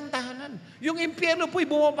sa isang tahanan. Yung impyerno po'y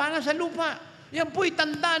bumaba na sa lupa. Yan po'y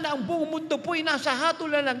tanda na ang buong mundo po'y nasa hatol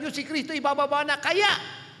na lang Diyos. Si Kristo ibababa na. Kaya,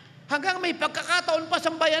 hanggang may pagkakataon pa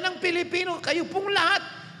sa bayan ng Pilipino, kayo pong lahat,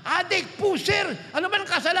 adik, puser, ano man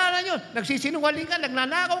kasalanan nyo, nagsisinungaling ka,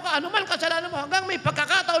 nagnanakaw ka, ano man kasalanan mo, hanggang may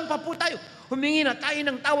pagkakataon pa po tayo, humingi na tayo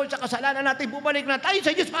ng tawad sa kasalanan natin, bumalik na tayo sa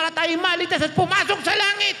Diyos para tayo maligtas at pumasok sa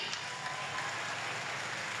langit.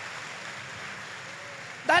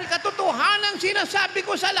 Dahil katotohanan sinasabi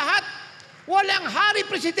ko sa lahat, walang hari,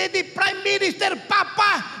 presidente, prime minister,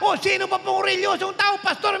 papa, o sino pa pong reliyosong tao,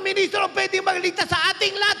 pastor, ministro, pwedeng magligtas sa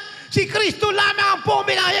ating lahat. Si Kristo lamang ang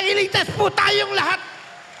puminayang iligtas po tayong lahat.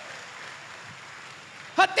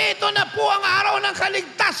 At ito na po ang araw ng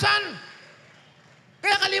kaligtasan.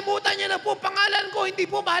 Kaya kalimutan niyo na po pangalan ko, hindi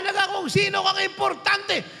po mahalaga kung sino kang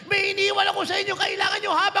importante. May iniwan ako sa inyo, kailangan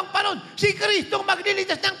nyo habang panahon. Si Kristong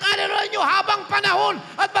magliligtas ng kaluluwa nyo habang panahon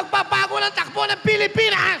at magpapago ng takbo ng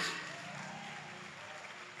Pilipinas.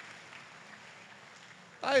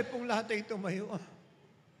 Tayo pong lahat ay tumayo.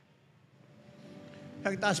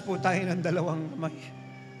 Nagtaas po tayo ng 2 kamay.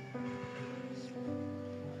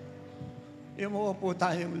 Yumuha po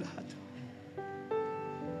tayong lahat.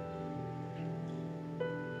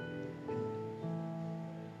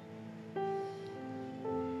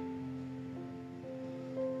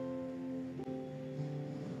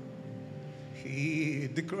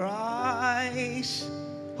 Hear the cries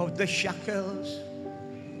of the shackles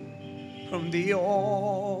from the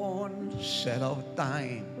onset of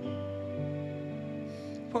time.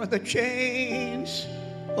 For the chains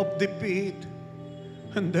of defeat,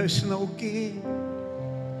 and there's no key.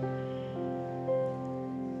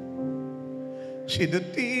 See the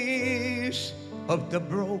tears of the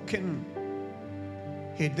broken,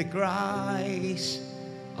 hear the cries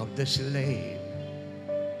of the slave.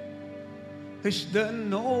 Is there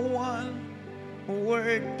no one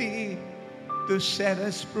worthy to set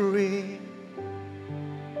us free?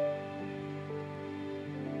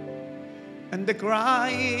 And the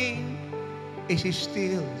crying is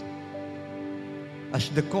still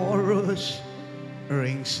as the chorus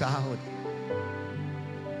rings out.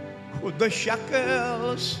 Who the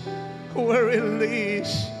shackles were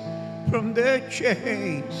released from their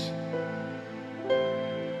chains.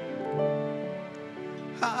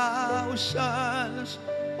 Thousands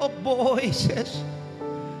of voices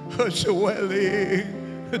are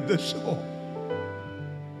swelling the song.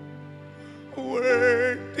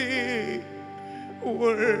 Worthy,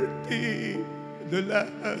 worthy the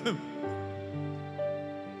Lamb.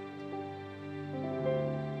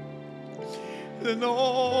 Then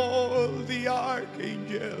all the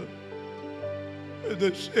archangels, the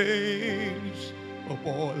saints of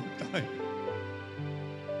all time,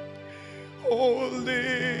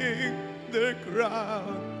 holding their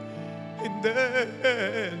crown in their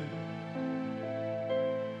hand.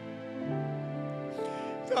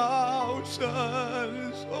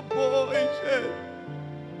 Thousands of voices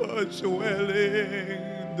are swelling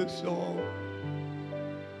the song.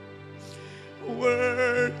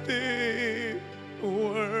 Worthy,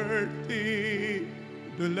 worthy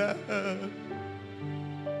the Lamb.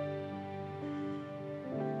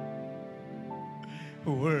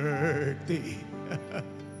 Worthy.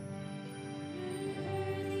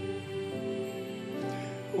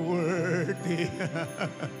 Worthy.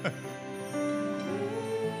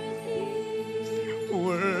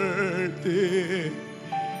 Worthy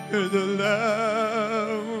the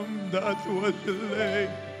Lamb that was slain.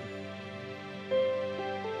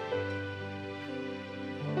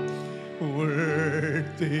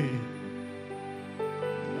 Worthy.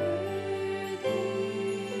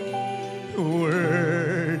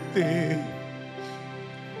 Worthy.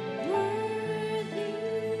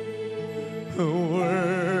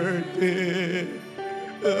 Worthy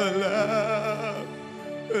the Lamb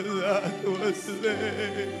that was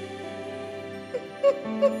slain.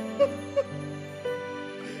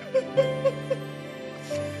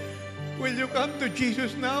 Will you come to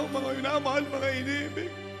Jesus now, mga minamahal, mga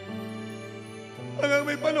inibig? Hanggang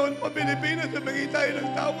may panahon pa Pilipinas na maging tayo ng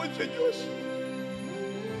tawad sa Diyos.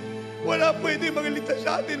 Wala pwede magligtas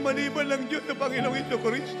sa atin maliban lang Diyos na Panginoong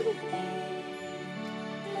Jesucristo.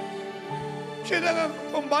 Siya lang ang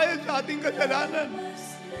pambayad sa ating kasalanan.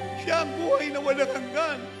 Siya ang buhay na walang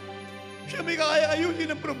hanggan. Siya may kaya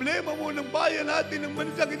ayusin ang problema mo ng bayan natin, ng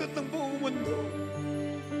mansakit at ng buong mundo.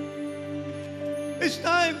 It's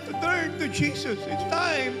time to turn to Jesus. It's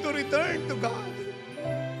time to return to God.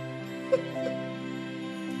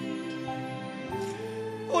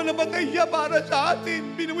 O namatay siya para sa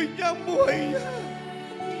atin. Binuwid niya ang buhay niya.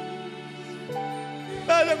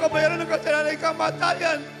 Dahil ang kabayaran ng kasalanan ay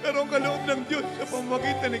kamatayan. Pero ang kaloob ng Diyos sa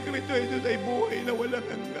pamamagitan ni Kristo Jesus ay buhay na walang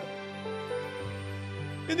hanggan.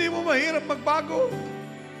 Hindi mo mahirap magbago.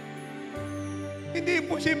 Hindi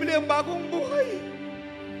imposible ang bagong buhay.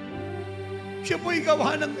 Siya po'y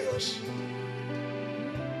gawa ng Diyos.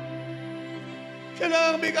 Siya lang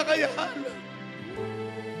ang may kakayahan.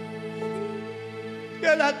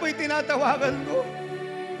 Kaya lahat po'y tinatawagan ko.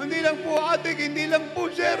 Hindi lang po adik, hindi lang po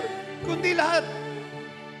sir, kundi lahat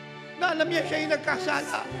na alam niya siya'y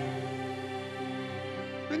nagkasala.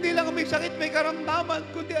 Hindi lang may sakit, may karamdaman,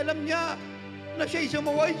 kundi alam niya na siya'y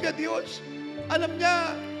sumuway sa Diyos. Alam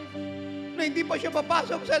niya na hindi pa siya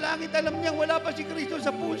papasok sa langit. Alam niya wala pa si Kristo sa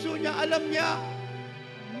puso niya. Alam niya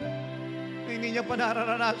na hindi niya pa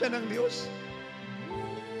nararanasan ng Diyos.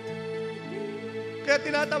 Kaya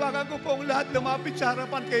tinatawagan ko po ang lahat lumapit sa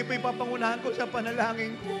harapan. Kayo po'y papangunahan ko sa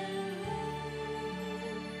panalangin ko.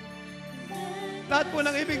 Lahat po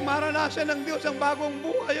ng ibig maranasan ng Diyos ang bagong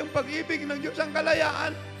buhay, ang pag-ibig ng Diyos, ang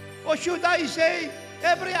kalayaan. O should I say,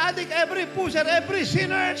 every addict, every pusher, every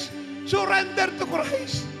sinners, surrender to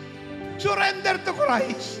Christ. Surrender to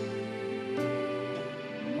Christ.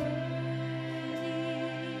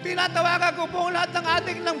 Tinatawagan ko po lahat ng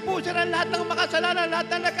addict, ng pusher, lahat ng makasalanan, lahat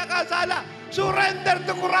ng nakakasala. Surrender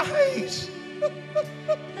to Christ.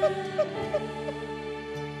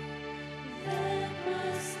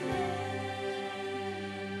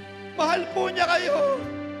 Mahal po niya kayo.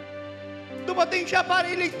 Dumating siya para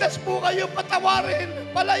iligtas po kayo, patawarin,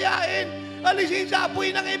 palayain, alisin sa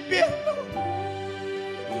apoy ng impyerno.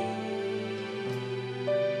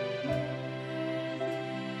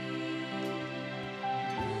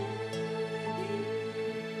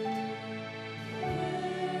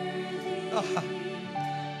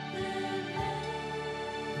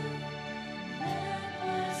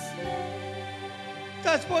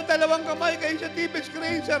 Taas po dalawang kamay kayo sa TV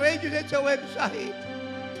screen, sa radio at sa website.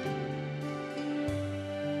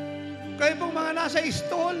 Kayo pong mga nasa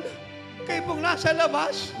stall, kayo pong nasa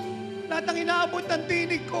labas, lahat ng inaabot ng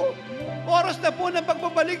tinig ko, oras na po ng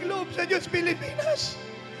pagbabalik loob sa Diyos Pilipinas.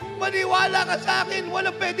 Maniwala ka sa akin,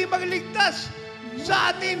 walang pwede magligtas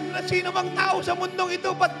sa atin na sino mang tao sa mundong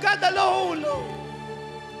ito, but God alone.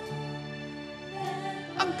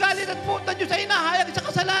 Ang galit at puta Diyos ay inahayag sa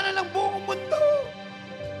kasalanan ng buong mundo.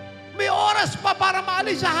 May oras pa para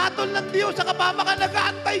maalis sa hatol ng Diyos sa kapamakan,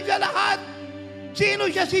 nag-aantay sa lahat. Sino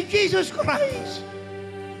siya? Si Jesus Christ.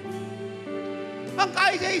 Ang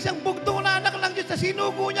kaisa-isang bugtong na anak ng Diyos na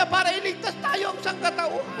sinugo niya para iligtas tayo ang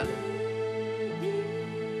sangkatauhan.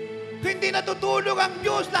 Hindi natutulog ang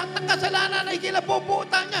Diyos, lahat ng kasalanan ay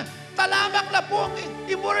kinabubutan niya. Talamak na po ang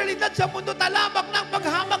immoralidad sa mundo, talamak na ang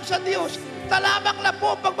paghamak sa Diyos, talamak na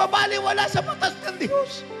po ang pagbabaliwala sa batas ng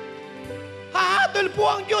Diyos. Hahatol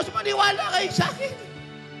po ang Diyos, maniwala kayo sa akin.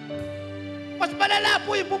 Mas malala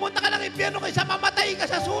po yung pumunta ka ng impyerno kaysa mamatay ka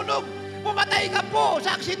sa sunog. Pumatay ka po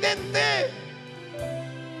sa aksidente.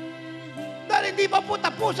 Dahil hindi pa po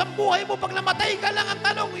tapos ang buhay mo pag namatay ka lang. Ang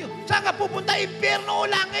tanong yun, saan ka pupunta, impyerno o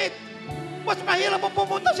langit? Mas mahirap mo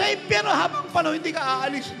pumunta sa impyerno habang panahon hindi ka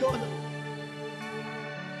aalis doon.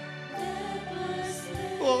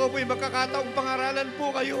 Kung ako po'y magkakataong pangaralan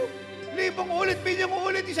po kayo, libong ulit, bilyong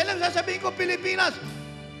ulit, isa lang sasabihin ko, Pilipinas,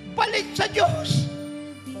 balik sa Diyos.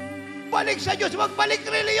 Balik sa Diyos. Huwag balik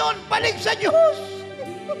reliyon, balik sa Diyos.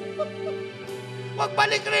 Huwag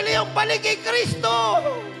balik reliyon, balik kay Kristo.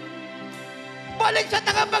 Balik sa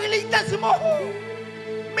tagapagligtas mo.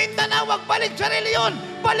 Mindanao, huwag balik sa reliyon,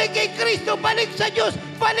 balik kay Kristo, balik sa Diyos,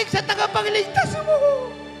 balik sa tagapagligtas mo.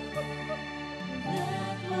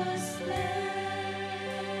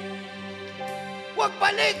 Huwag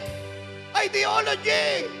balik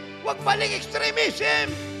ideology. Huwag balik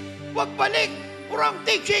extremism. Huwag balik wrong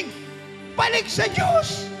teaching. Balik sa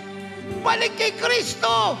Diyos. Balik kay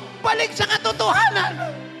Kristo. Balik sa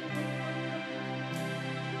katotohanan.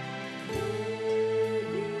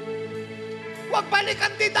 Huwag balik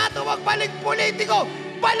kandidato. Huwag balik politiko.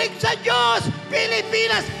 Balik sa Diyos.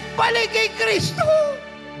 Pilipinas, balik kay Kristo.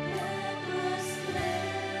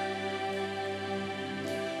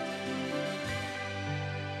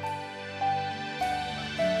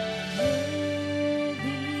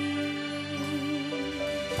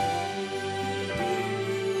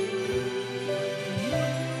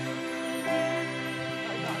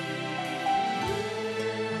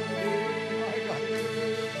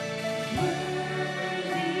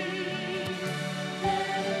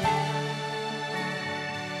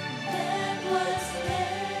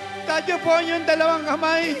 Itaas niyo po yung dalawang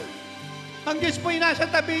kamay. Ang Diyos po'y nasa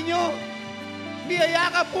tabi niyo.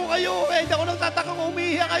 Niyayakap po kayo. Kaya hindi ako nagtatakang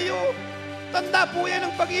umiiyak kayo. Tanda po yan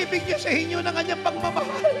ang pag-ibig niya sa inyo ng kanyang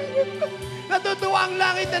pagmamahal. Natutuwa ang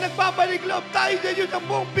langit na nagpapalik loob tayo sa Diyos ang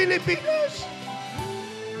buong Pilipinas.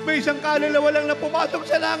 May isang kaluluwa lang na pumasok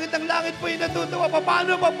sa langit. Ang langit po yung natutuwa.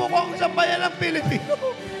 Paano pa po kung sa bayan ng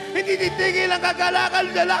Pilipino? Hindi titigil ang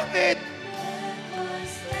kagalakan sa langit.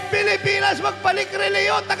 Pilipinas, magbalik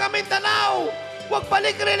reliyon. Taga Mindanao, huwag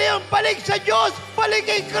balik reliyon. Balik sa Diyos. Balik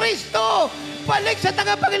kay Kristo. Balik sa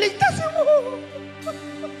tagapagligtas mo.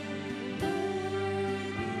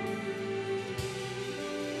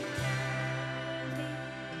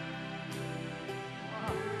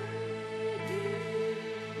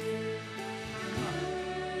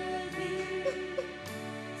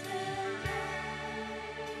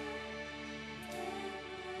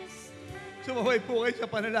 Sumabay po kayo sa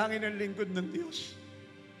panalangin ng lingkod ng Diyos.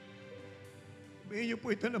 Bayin niyo po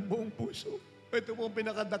ito ng buong puso. Ito po ang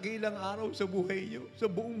pinakadakilang araw sa buhay niyo, sa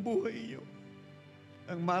buong buhay niyo.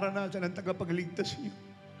 Ang maranasan ng tagapagligtas niyo.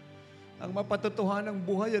 Ang mapatotohanan ng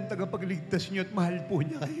buhay ang tagapagligtas niyo at mahal po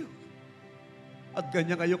niya kayo. At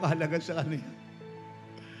ganyan kayo kahalaga sa Kanya.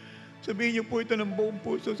 Sabihin niyo po ito ng buong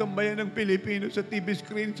puso sa bayan ng Pilipino, sa TV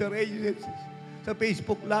screen, sa radio, sa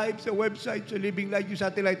Facebook Live, sa website, sa Living Light, yung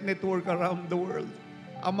satellite network around the world.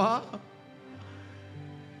 Ama,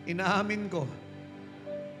 inaamin ko,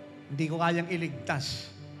 hindi ko kayang iligtas,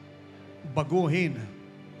 baguhin,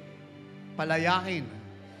 palayain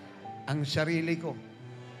ang sarili ko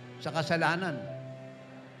sa kasalanan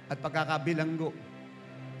at pagkakabilanggo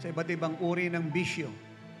sa iba't ibang uri ng bisyo,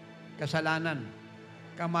 kasalanan,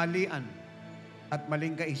 kamalian, at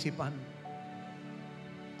maling kaisipan.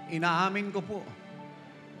 Inaamin ko po,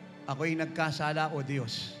 ako'y nagkasala, O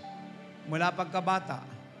Diyos. Mula pagkabata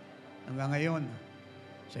hanggang ngayon,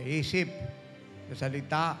 sa isip, sa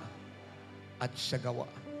salita, at sa gawa.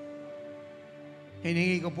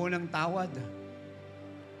 Hiningi ko po ng tawad.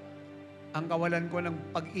 Ang kawalan ko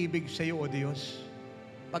ng pag-ibig sa iyo, O Diyos.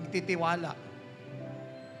 Pagtitiwala,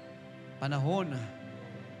 panahon,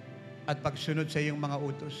 at pagsunod sa iyong mga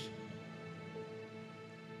utos.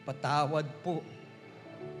 Patawad po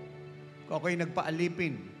kung ako'y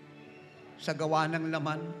nagpaalipin sa gawa ng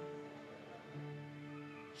laman,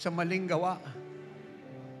 sa maling gawa,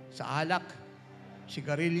 sa alak,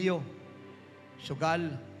 sigarilyo,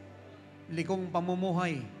 sugal, likong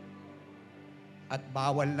pamumuhay, at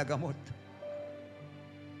bawal na gamot.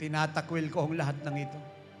 Tinatakwil ko ang lahat ng ito.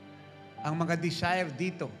 Ang mga desire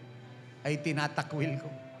dito ay tinatakwil ko.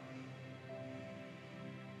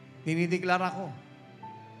 Dinideklara ko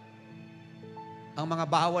ang mga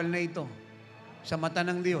bawal na ito sa mata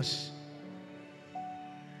ng Diyos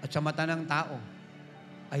at sa mata ng tao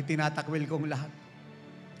ay tinatakwil kong lahat.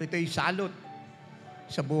 Ito'y salot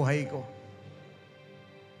sa buhay ko.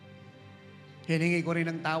 Hiningi ko rin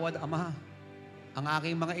ng tawad, Ama, ang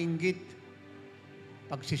aking mga inggit,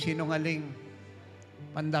 pagsisinungaling,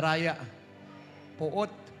 pandaraya, puot,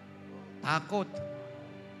 takot,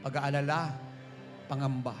 pag-aalala,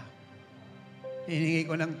 pangamba. Hiningi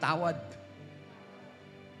ko ng tawad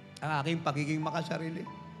ang aking pagiging makasarili,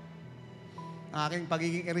 ang aking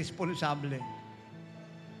pagiging irresponsable,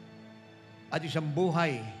 at isang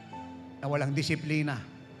buhay na walang disiplina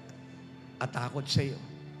at takot sa iyo.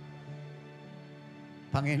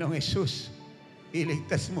 Panginoong Hesus,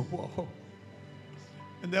 iligtas mo po ako.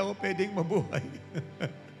 Hindi ako pwedeng mabuhay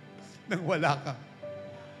nang wala ka.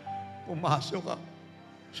 Pumasok ka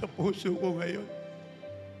sa puso ko ngayon.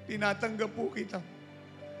 Tinatanggap po kita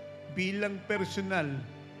bilang personal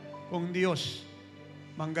kung Diyos,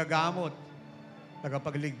 manggagamot,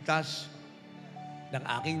 tagapagligtas ng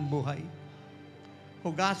aking buhay.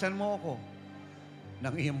 Hugasan mo ako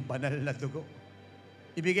ng iyong banal na dugo.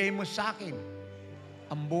 Ibigay mo sa akin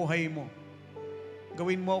ang buhay mo.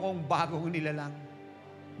 Gawin mo akong bagong nilalang,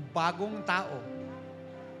 bagong tao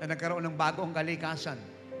na nagkaroon ng bagong kalikasan.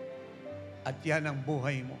 At yan ang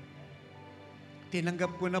buhay mo.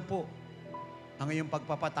 Tinanggap ko na po ang iyong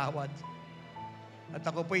pagpapatawad. At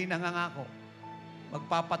ako po'y nangangako,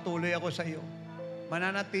 magpapatuloy ako sa iyo,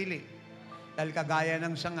 mananatili, dahil kagaya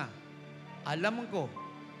ng sanga, alam ko,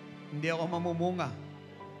 hindi ako mamumunga,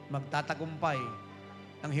 magtatagumpay,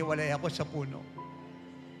 nang hiwalay ako sa puno.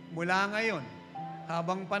 Mula ngayon,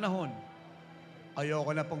 habang panahon,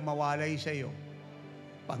 ayoko na pong mawalay sa iyo,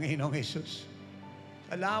 Panginoong Hesus.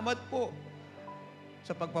 Salamat po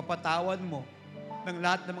sa pagpapatawad mo ng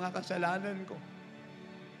lahat ng mga kasalanan ko.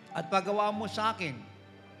 At paggawa mo sa akin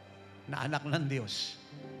na anak ng Diyos.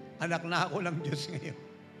 Anak na ako ng Diyos ngayon.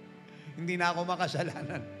 Hindi na ako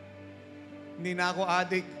makasalanan. Hindi na ako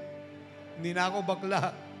adik. Hindi na ako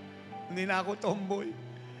bakla. Hindi na ako tomboy.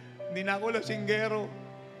 Hindi na ako lasinggero.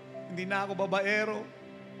 Hindi na ako babaero.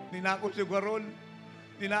 Hindi na ako sugarol.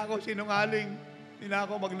 Hindi na ako sinungaling. Hindi na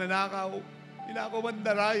ako magnanakaw. Hindi na ako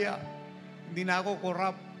mandaraya. Hindi na ako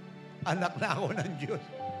korap. Anak na ako ng Diyos.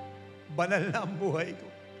 Banal na ang buhay ko.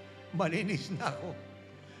 Malinis na ako.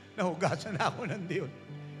 Nahugasan na ako ng Diyos.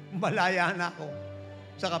 Malaya na ako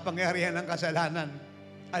sa kapangyarihan ng kasalanan.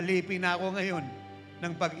 Alipin na ako ngayon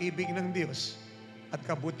ng pag-ibig ng Diyos at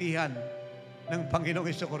kabutihan ng Panginoong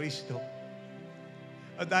Jesucristo.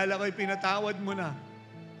 At dahil ako'y pinatawad mo na,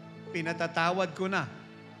 pinatatawad ko na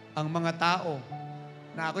ang mga tao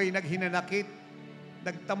na ako'y naghinanakit,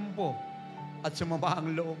 nagtampo, at sumama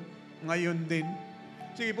ang loob. Ngayon din.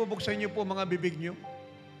 Sige po, buksan niyo po mga bibig niyo.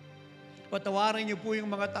 Patawarin niyo po yung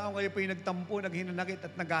mga tao kayo po yung nagtampo, naghinanakit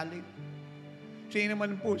at nagalit. Sino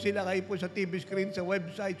naman po sila, kayo po sa TV screen, sa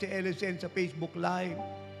website, sa LSN, sa Facebook Live.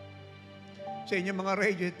 Sa inyong mga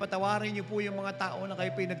radio, patawarin niyo po yung mga tao na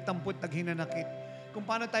kayo po yung nagtampo at naghinanakit. Kung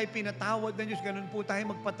paano tayo pinatawad ng Diyos, ganun po tayo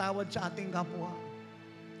magpatawad sa ating kapwa.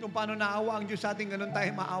 Kung paano naawa ang Diyos sa ating, ganun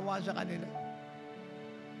tayo maawa sa kanila.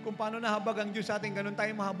 Kung paano nahabag ang Diyos sa atin, ganun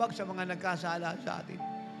tayo mahabag sa mga nagkasala sa atin.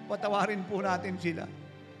 Patawarin po natin sila.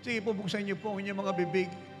 Sige po, buksan niyo po ang inyong mga bibig.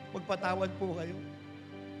 Magpatawad po kayo.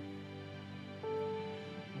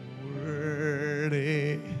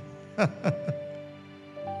 Worthy.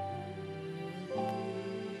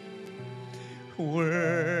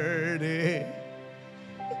 Worthy.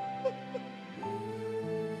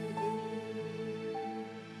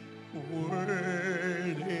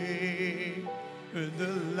 Worthy.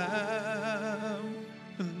 The Lamb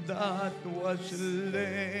that was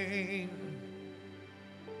slain.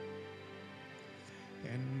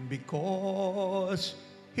 And because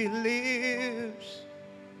He lives,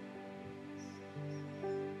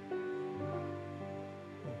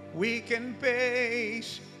 we can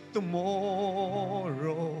face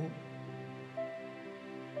tomorrow.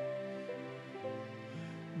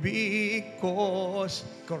 Because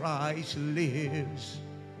Christ lives,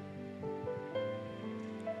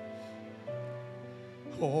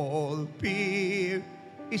 all fear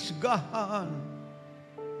is gone.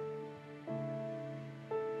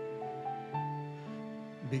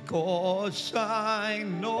 Because I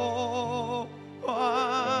know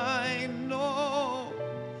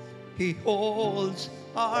He holds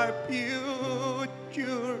our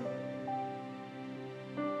future.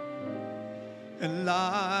 And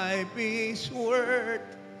life is worth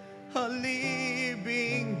a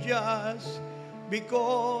living just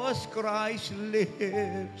because Christ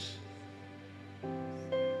lives.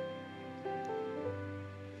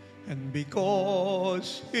 And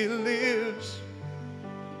because He lives,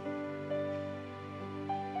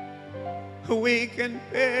 we can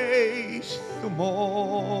face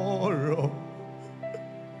tomorrow.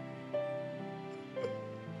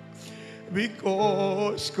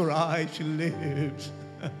 Because Christ lives.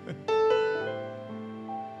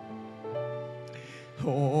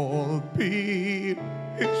 All fear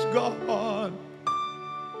is gone.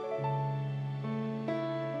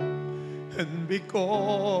 And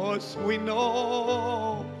because we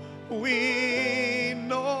know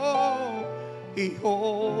He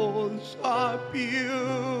holds our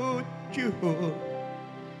future.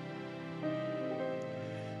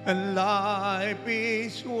 And life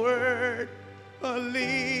is worth a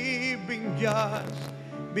living just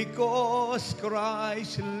because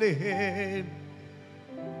Christ lived.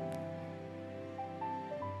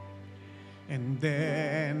 And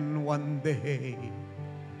then one day,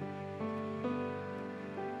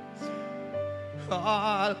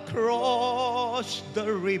 I'll cross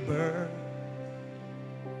the river.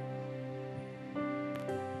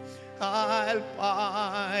 I'll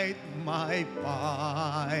fight my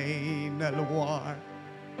final war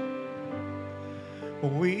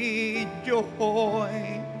with joy.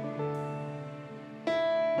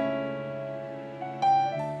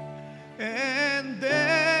 And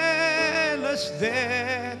then as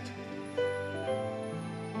death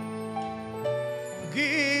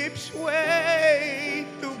gives way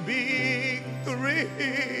to victory,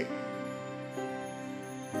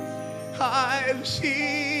 I'll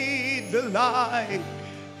see the light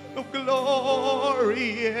of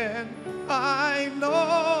glory, and I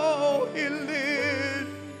know He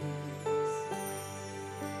lives.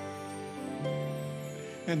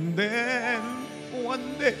 And then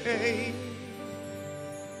one day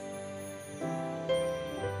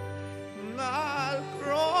I'll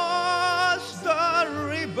cross the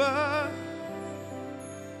river.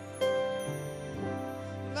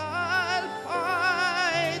 I'll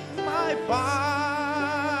fight my fight,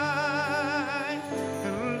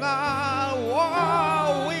 and I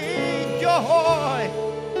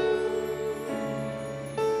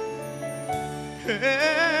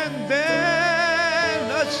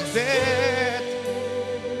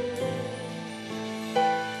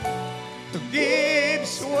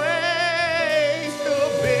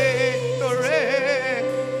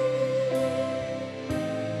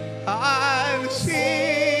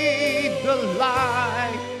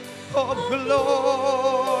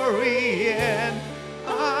glory, and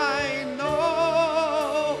I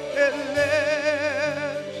know He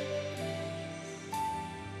lives.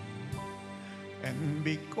 And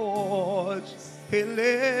because He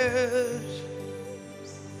lives,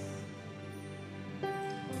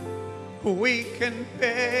 we can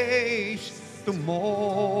face tomorrow.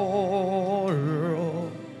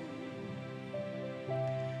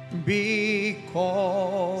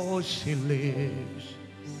 Because He lives.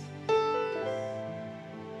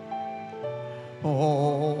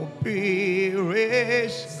 Oh, fear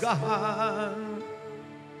is gone.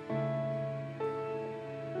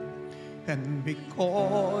 And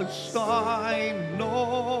because I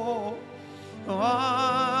know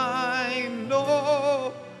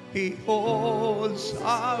He holds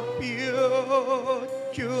a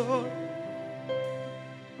future,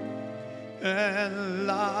 and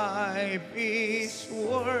life is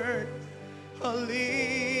worth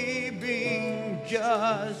living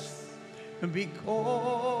just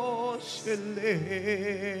because He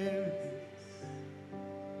lives.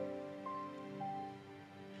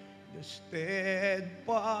 The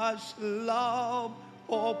steadfast love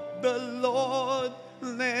of the Lord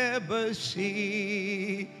never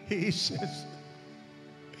ceases.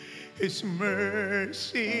 His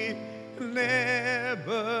mercy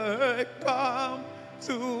never come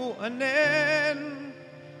to an end.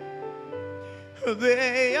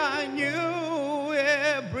 They are new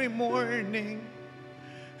every morning,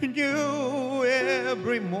 new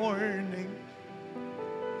every morning.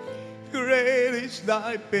 Great is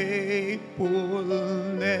thy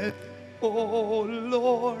faithfulness, O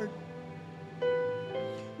Lord.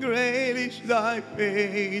 Great is thy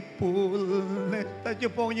faithfulness. Tatyo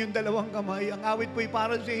po yung dalawang kamay. Ang awit po'y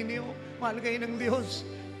para sa inyo. Mahal kayo ng Diyos.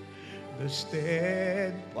 The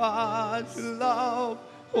steadfast love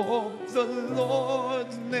of the Lord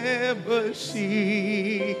never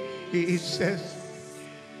ceases.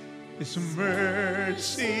 His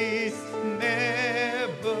mercy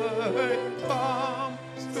never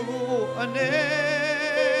comes to an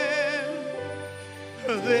end.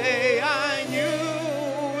 They are new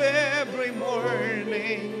every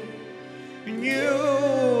morning,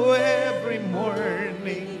 new every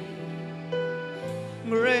morning.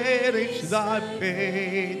 Great is thy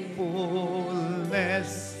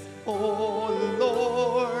faithfulness, O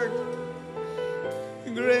Lord.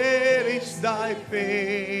 Great is thy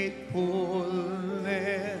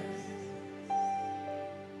faithfulness.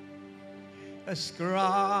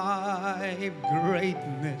 Ascribe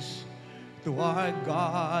greatness to our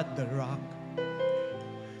God, the rock.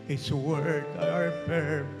 His words are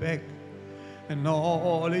perfect, and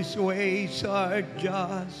all His ways are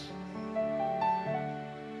just.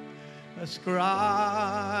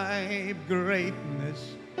 Ascribe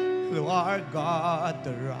greatness to our God,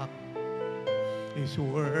 the rock. His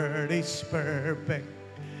word is perfect,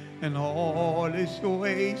 and all His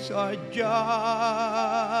ways are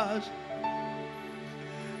just.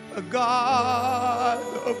 A God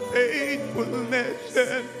of faithfulness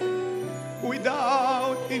and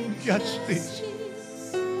without injustice,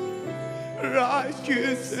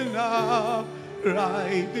 righteous and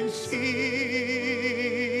upright is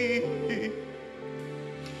He.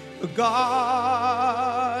 A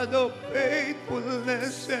God of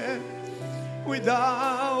faithfulness and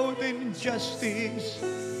without injustice,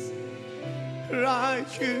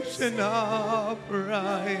 righteous and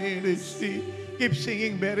upright is He. Keep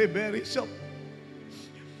singing very, very soft.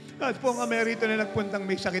 At po ang Amerito na nagpuntang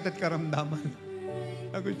may sakit at karamdaman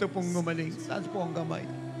na gusto pong gumaling. Taas po ang kamay.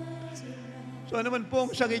 So ano man po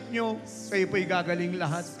ang sakit nyo, kayo po'y gagaling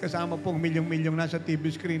lahat. Kasama pong milyong-milyong nasa TV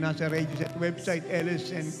screen, nasa radio set, website,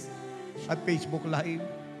 LSN, at Facebook Live.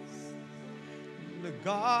 The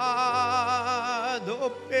God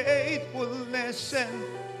of faithfulness and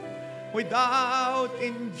without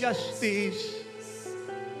injustice,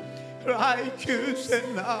 righteous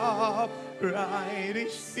and upright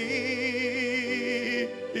is He.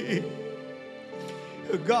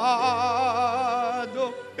 A God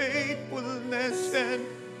of faithfulness and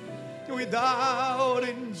without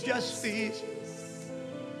injustice,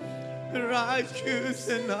 righteous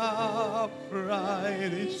and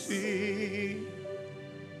upright is He.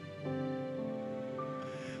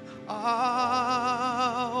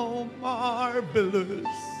 How marvelous,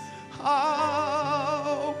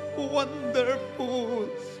 how wonderful,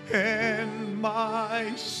 and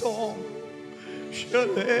my song shall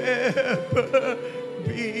ever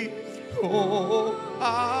be. Oh,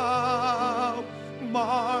 how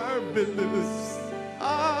marvelous,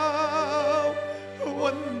 how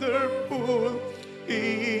wonderful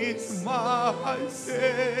is my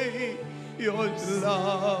Savior. your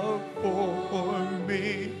love for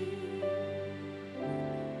me.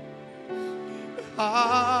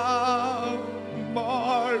 How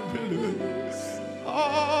marvelous,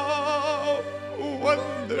 how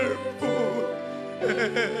wonderful,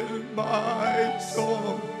 and my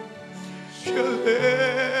song shall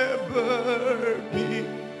ever be.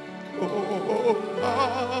 Oh,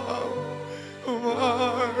 how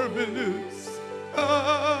marvelous,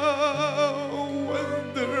 how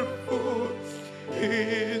wonderful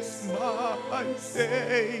is my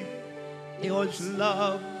Savior's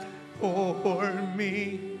love for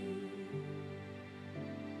me.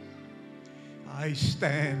 I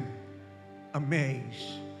stand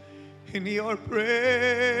amazed in your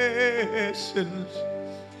presence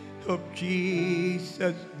of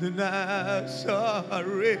Jesus the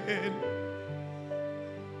Nazarene,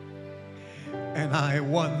 and I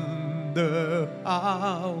wonder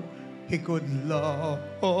how he could love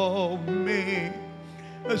me,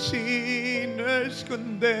 a sinner's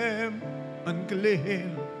condemned,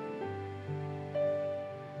 unclean.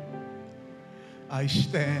 I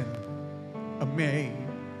stand amazed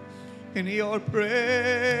in your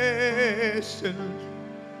presence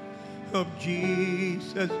of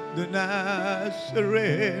Jesus the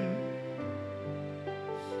Nazarene,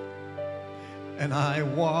 and I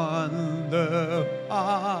wonder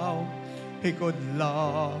how he could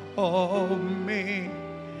love me,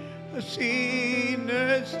 a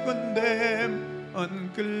sinner's condemned,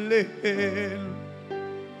 unclean.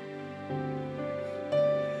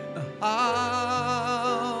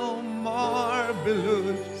 How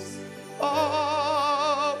marvelous,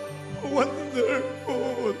 how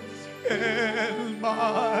wonderful, and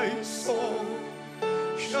my song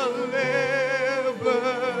shall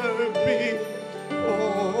ever be.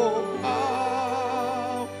 Oh,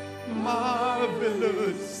 how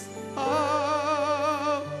marvelous,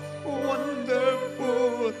 how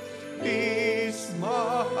wonderful is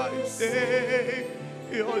my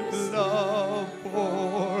Savior's love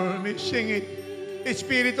for me. Sing it.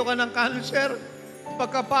 Espiritu ka ng cancer,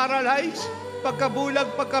 pagka-paralyze,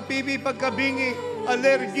 pagkabulag, pagka-PB, pagkabingi,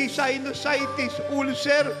 allergy, sinusitis,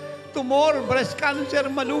 ulcer, tumor, breast cancer,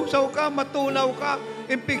 malusaw ka, matulaw ka,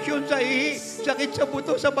 infeksyon sa ihi, sakit sa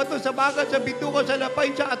buto, sa bato, sa bagat, sa bituka, sa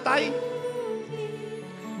lapay, sa atay,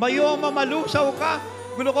 mayoma, malusaw ka,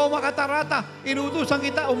 glukoma, katarata, inutusan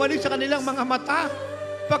kita umalis sa kanilang mga mata,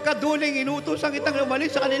 pagkaduling, inutusan kitang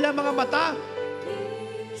umalis sa kanilang mga mata,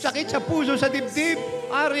 sakit sa puso, sa dibdib,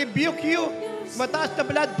 I rebuke you. Mataas na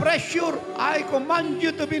blood pressure, I command you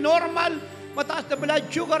to be normal. Mataas na blood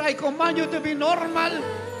sugar, I command you to be normal.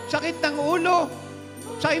 Sakit ng ulo,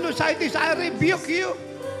 sinusitis, I rebuke you.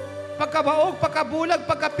 Pagkabaog, pagkabulag,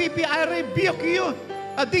 pagkapipi, I rebuke you.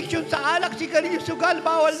 Addiction sa alak, sigarilyo, sugal,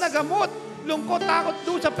 bawal na gamot, lungkot, takot,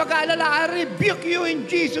 dusa, pag-aalala, I rebuke you in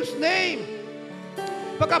Jesus' name.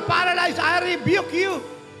 Pagka-paralyzed, I rebuke you.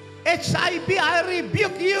 HIV, I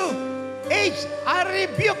rebuke you. AIDS, I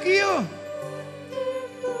rebuke you.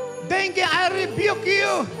 Dengue, I rebuke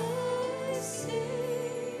you.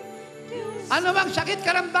 Ano mang sakit,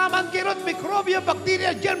 karamdaman, kirot, mikrobyo,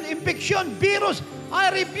 bacteria, germ, infection, virus,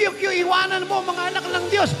 I rebuke you. Iwanan mo mga anak ng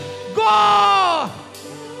Diyos. Go!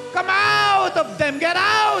 Come out of them. Get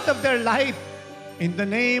out of their life. In the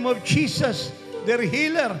name of Jesus, their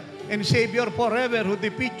healer and Savior forever, who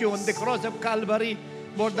defeated you on the cross of Calvary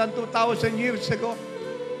more than 2,000 years ago.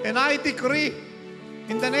 And I decree,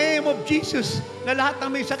 in the name of Jesus, na lahat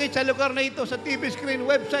ng may sakit sa lugar na ito, sa TV screen,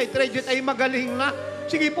 website, radio, ay magaling na.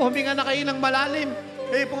 Sige po, huminga na kayo ng malalim.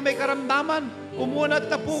 Kayo po may karamdaman,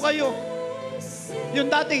 umunat na po kayo.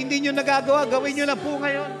 Yung dati hindi nyo nagagawa, gawin nyo na po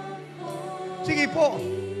ngayon. Sige po,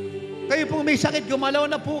 kayo po may sakit, gumalaw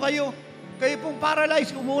na po kayo. Kayo pong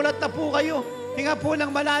paralyzed, umulat na po kayo. Hinga po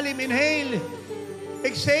ng malalim, inhale,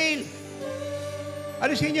 exhale.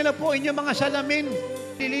 Alisin nyo na po inyong mga salamin.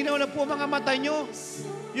 Lilinaw na po mga mata nyo.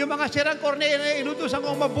 Yung mga sirang cornea, inutusan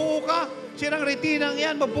kong mabuo ka. Sirang retinang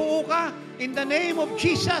yan, mabuo ka. In the name of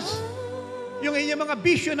Jesus. Yung inyong mga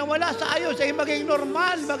vision na wala sa ayos ay maging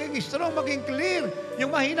normal, maging strong, maging clear. Yung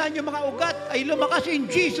mahina yung mga ugat ay lumakas in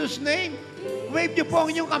Jesus' name. Wave nyo po ang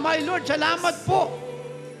inyong kamay, Lord. Salamat po.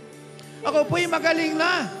 Ako po'y magaling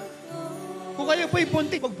na. Kung kayo po'y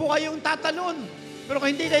puntis, huwag po kayong tatalon. Pero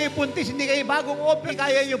kung hindi kayo puntis, hindi kayo bagong open,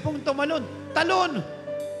 kaya nyo pong tumalon. Talon!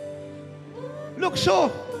 Lukso!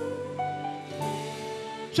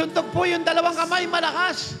 Suntok po yung dalawang kamay,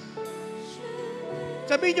 malakas.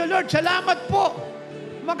 Sabihin nyo, Lord, salamat po.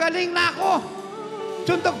 Magaling na ako.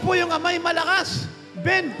 Suntok po yung kamay, malakas.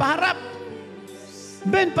 Bend, paharap.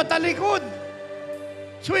 Bend, patalikod.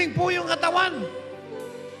 Swing po yung katawan.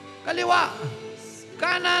 Kaliwa.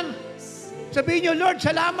 Kanan. Sabihin nyo, Lord,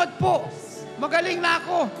 salamat po. Magaling na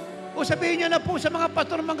ako. O sabihin nyo na po sa mga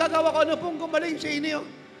pastor manggagawa ko ano pong gumaling sa inyo.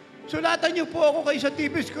 Sulatan nyo po ako kayo sa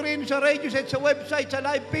TV screen, sa radio set, sa website, sa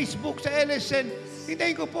live Facebook, sa LSN.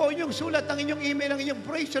 Hintayin ko po yung sulat ng inyong email, ng inyong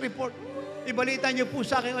praise report. Ibalita nyo po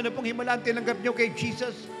sa akin ano pong himalaan tinanggap nyo kay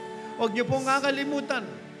Jesus. Huwag nyo pong kakalimutan.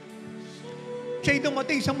 Siya'y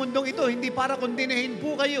dumating sa mundong ito, hindi para kondinahin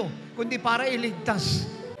po kayo, kundi para iligtas.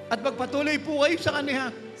 At magpatuloy po kayo sa Kanya.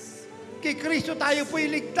 Kay Kristo tayo po'y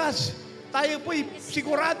ligtas. Tayo po'y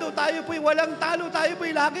sigurado, tayo po'y walang talo, tayo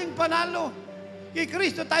po'y laging panalo. Kay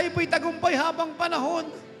Kristo tayo po'y tagumpay habang panahon.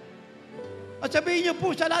 At sabihin niyo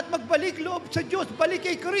po sa lahat, magbalik loob sa Diyos, balik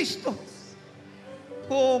kay Kristo.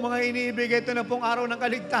 Oo, mga iniibig, ito na pong araw ng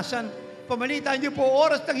kaligtasan. Pamalitan niyo po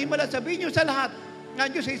oras ng himala, sabihin niyo sa lahat, nga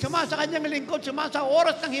Diyos ay sumasa kanyang lingkod, sumasa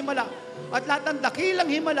oras ng himala. At lahat ng dakilang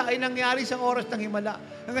himala ay nangyari sa oras ng himala.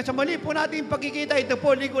 Hanggang sa mali po natin pagkikita, ito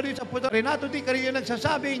po, lingkod sa puto. Renato Di Carrillo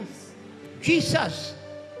nagsasabing, Jesus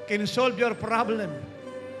can solve your problem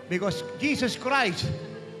because Jesus Christ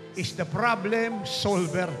is the problem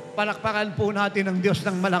solver. Palakpakan po natin ang Diyos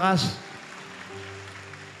ng malakas.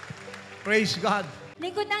 Praise God.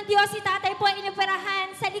 Lingkod ng Diyos, si tatay po ay inoperahan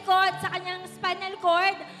sa likod, sa kanyang spinal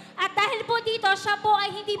cord. At dahil po dito, siya po ay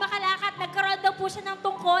hindi makalakad, nagkaroon daw po siya ng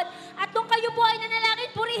tungkod. At nung kayo po ay nanalangin,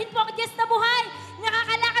 purihin po ang Diyos na buhay.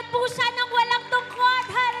 Nakakalakad po siya ng walang tungkod.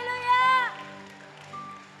 Hallelujah!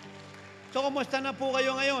 So, kumusta na po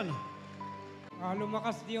kayo ngayon?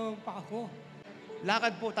 Lumakas yung paa ko.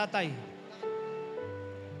 Lakad po, tatay.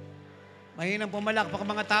 Mahinang pumalakpak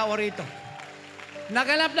mga tao rito.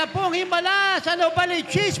 Naganap na pong himala sa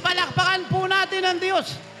Lubalichis. Palakpakan po natin ang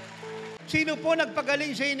Diyos. Sino po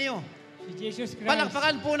nagpagaling sa inyo? Si Jesus Christ.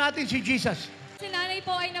 Palakpakan po natin si Jesus. Si nanay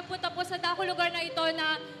po ay napunta po sa dako lugar na ito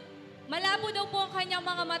na malabo daw po ang kanyang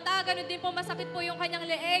mga mata, ganun din po masakit po yung kanyang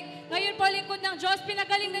leeg. Ngayon po lingkod ng Diyos,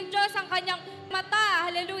 pinagaling ng Diyos ang kanyang mata.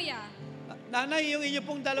 Hallelujah. Nanay, yung inyo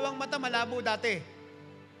pong dalawang mata malabo dati.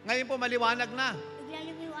 Ngayon po maliwanag na. Bigla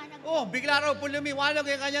lumiwanag. Oh, bigla raw po lumiwanag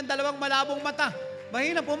yung kanyang dalawang malabong mata.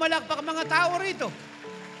 Mahina pumalakpak mga tao rito.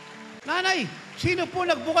 Nanay, sino po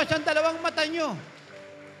nagbukas ang dalawang mata nyo?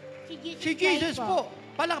 Si Jesus po.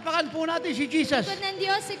 Palakpakan po natin si Jesus. Lingkod ng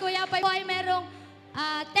Diyos, si Kuya po ay merong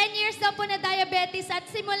 10 years daw po na diabetes at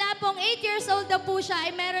simula pong 8 years old daw po siya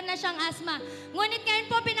ay meron na siyang asthma. Ngunit ngayon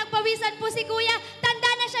po pinagpawisan po si Kuya,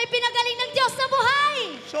 tanda na siya ay pinagaling ng Diyos sa buhay!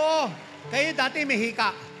 So, kayo dati may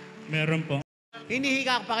hika. Meron po.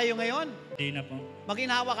 Hinihika pa kayo ngayon? Hindi na po.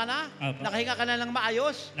 Maginhawa ka na? Opo. Nakahinga ka na ng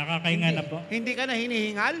maayos? Nakakahinga na po. Hindi ka na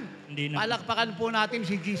hinihingal? Hindi na. Palakpakan po natin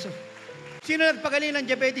si Jesus. Sino nagpagaling ng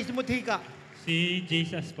diabetes mo hika? Si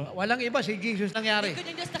Jesus po. Walang iba, si Jesus nangyari.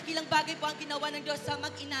 Lingkod ng Diyos, dakilang bagay po ang ginawa ng Diyos sa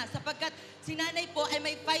mag-ina sapagkat si nanay po ay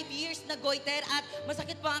may 5 years na goiter at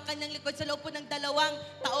masakit po ang kanyang likod sa loob po ng 2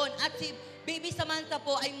 taon. At si baby Samantha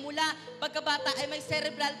po ay mula pagkabata ay may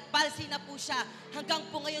cerebral palsy na po siya. Hanggang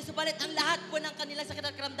po ngayon, subalit ang lahat po ng kanilang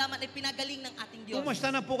sakit at karamdaman ay pinagaling ng ating Diyos.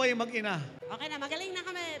 Kumusta na po kayo mag-ina? Okay na, magaling na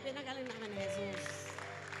kami. Pinagaling na kami ni Jesus.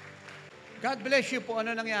 God bless you po.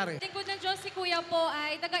 Ano nangyari? Lingkod ng Diyos, si Kuya po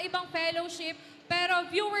ay taga-ibang fellowship, pero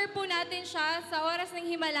viewer po natin siya sa oras ng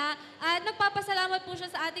himala at nagpapasalamat po siya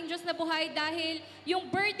sa ating Diyos na buhay dahil yung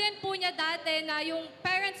burden po niya dati na yung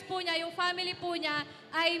parents po niya, yung family po niya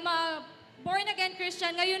ay born again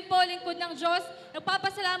Christian. Ngayon po, lingkod ng Diyos,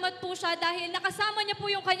 nagpapasalamat po siya dahil nakasama niya po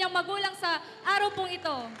yung kanyang magulang sa araw pong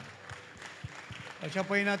ito. O siya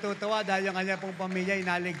po yung natutuwa dahil yung kanya pong pamilya ay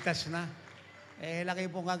naligtas na. Laki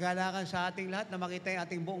pong kagalakan sa ating lahat na makita yung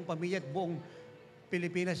ating buong pamilya at buong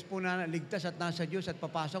Pilipinas po na ligtas at nasa Diyos at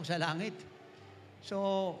papasok sa langit.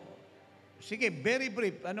 So, sige, very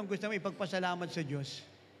brief. Anong gusto mo ipagpasalamat sa Diyos?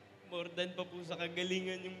 More than pa po sa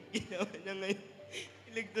kagalingan yung ginawa niya ngayon.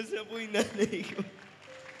 Iligtas na po yung nanay ko.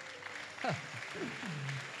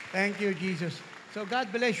 Thank you, Jesus. So,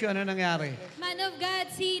 God bless you. Ano nangyari? Man of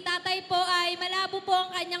God, si tatay po ay malabo po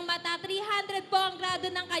ang kanyang mata. 300 po ang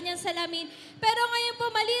grado ng kanyang salamin. Pero ngayon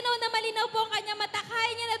po, malinaw na malinaw po ang kanyang mata.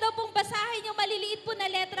 Kaya niya na daw pong basahin yung maliliit po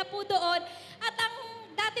na letra po doon. At ang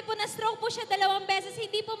dati po na-stroke po siya 2 beses,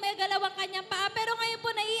 hindi po may galaw ang kanyang paa. Pero ngayon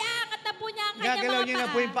po, naiaangat na po niya ang kanyang Gagalaw mga niyo paa.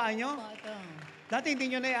 na po yung paa niyo? Dati hindi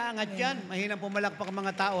niyo naiaangat yan. Mahinang pumalakpak ang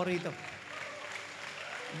mga tao rito.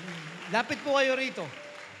 Lapit po kayo rito.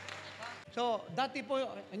 So, dati po,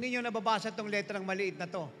 hindi nyo nababasa itong letrang maliit na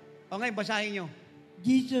to. O ngayon, basahin nyo.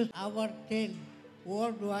 Jesus, our King,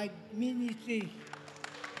 worldwide ministry.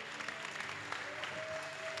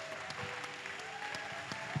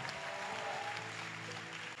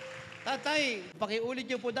 Tatay, pakiulit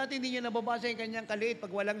nyo po. Dati hindi nyo nababasa yung kanyang kaliit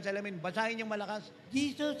pag walang salamin. Basahin nyo malakas.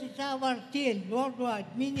 Jesus is our King,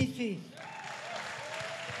 worldwide ministry.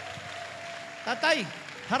 Tatay,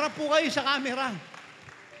 harap po kayo sa camera.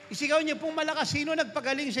 Isigaw niyo pong malakas, sino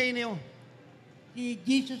nagpagaling sa inyo? Si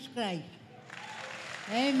Jesus Christ.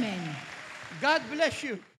 Amen. God bless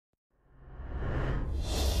you.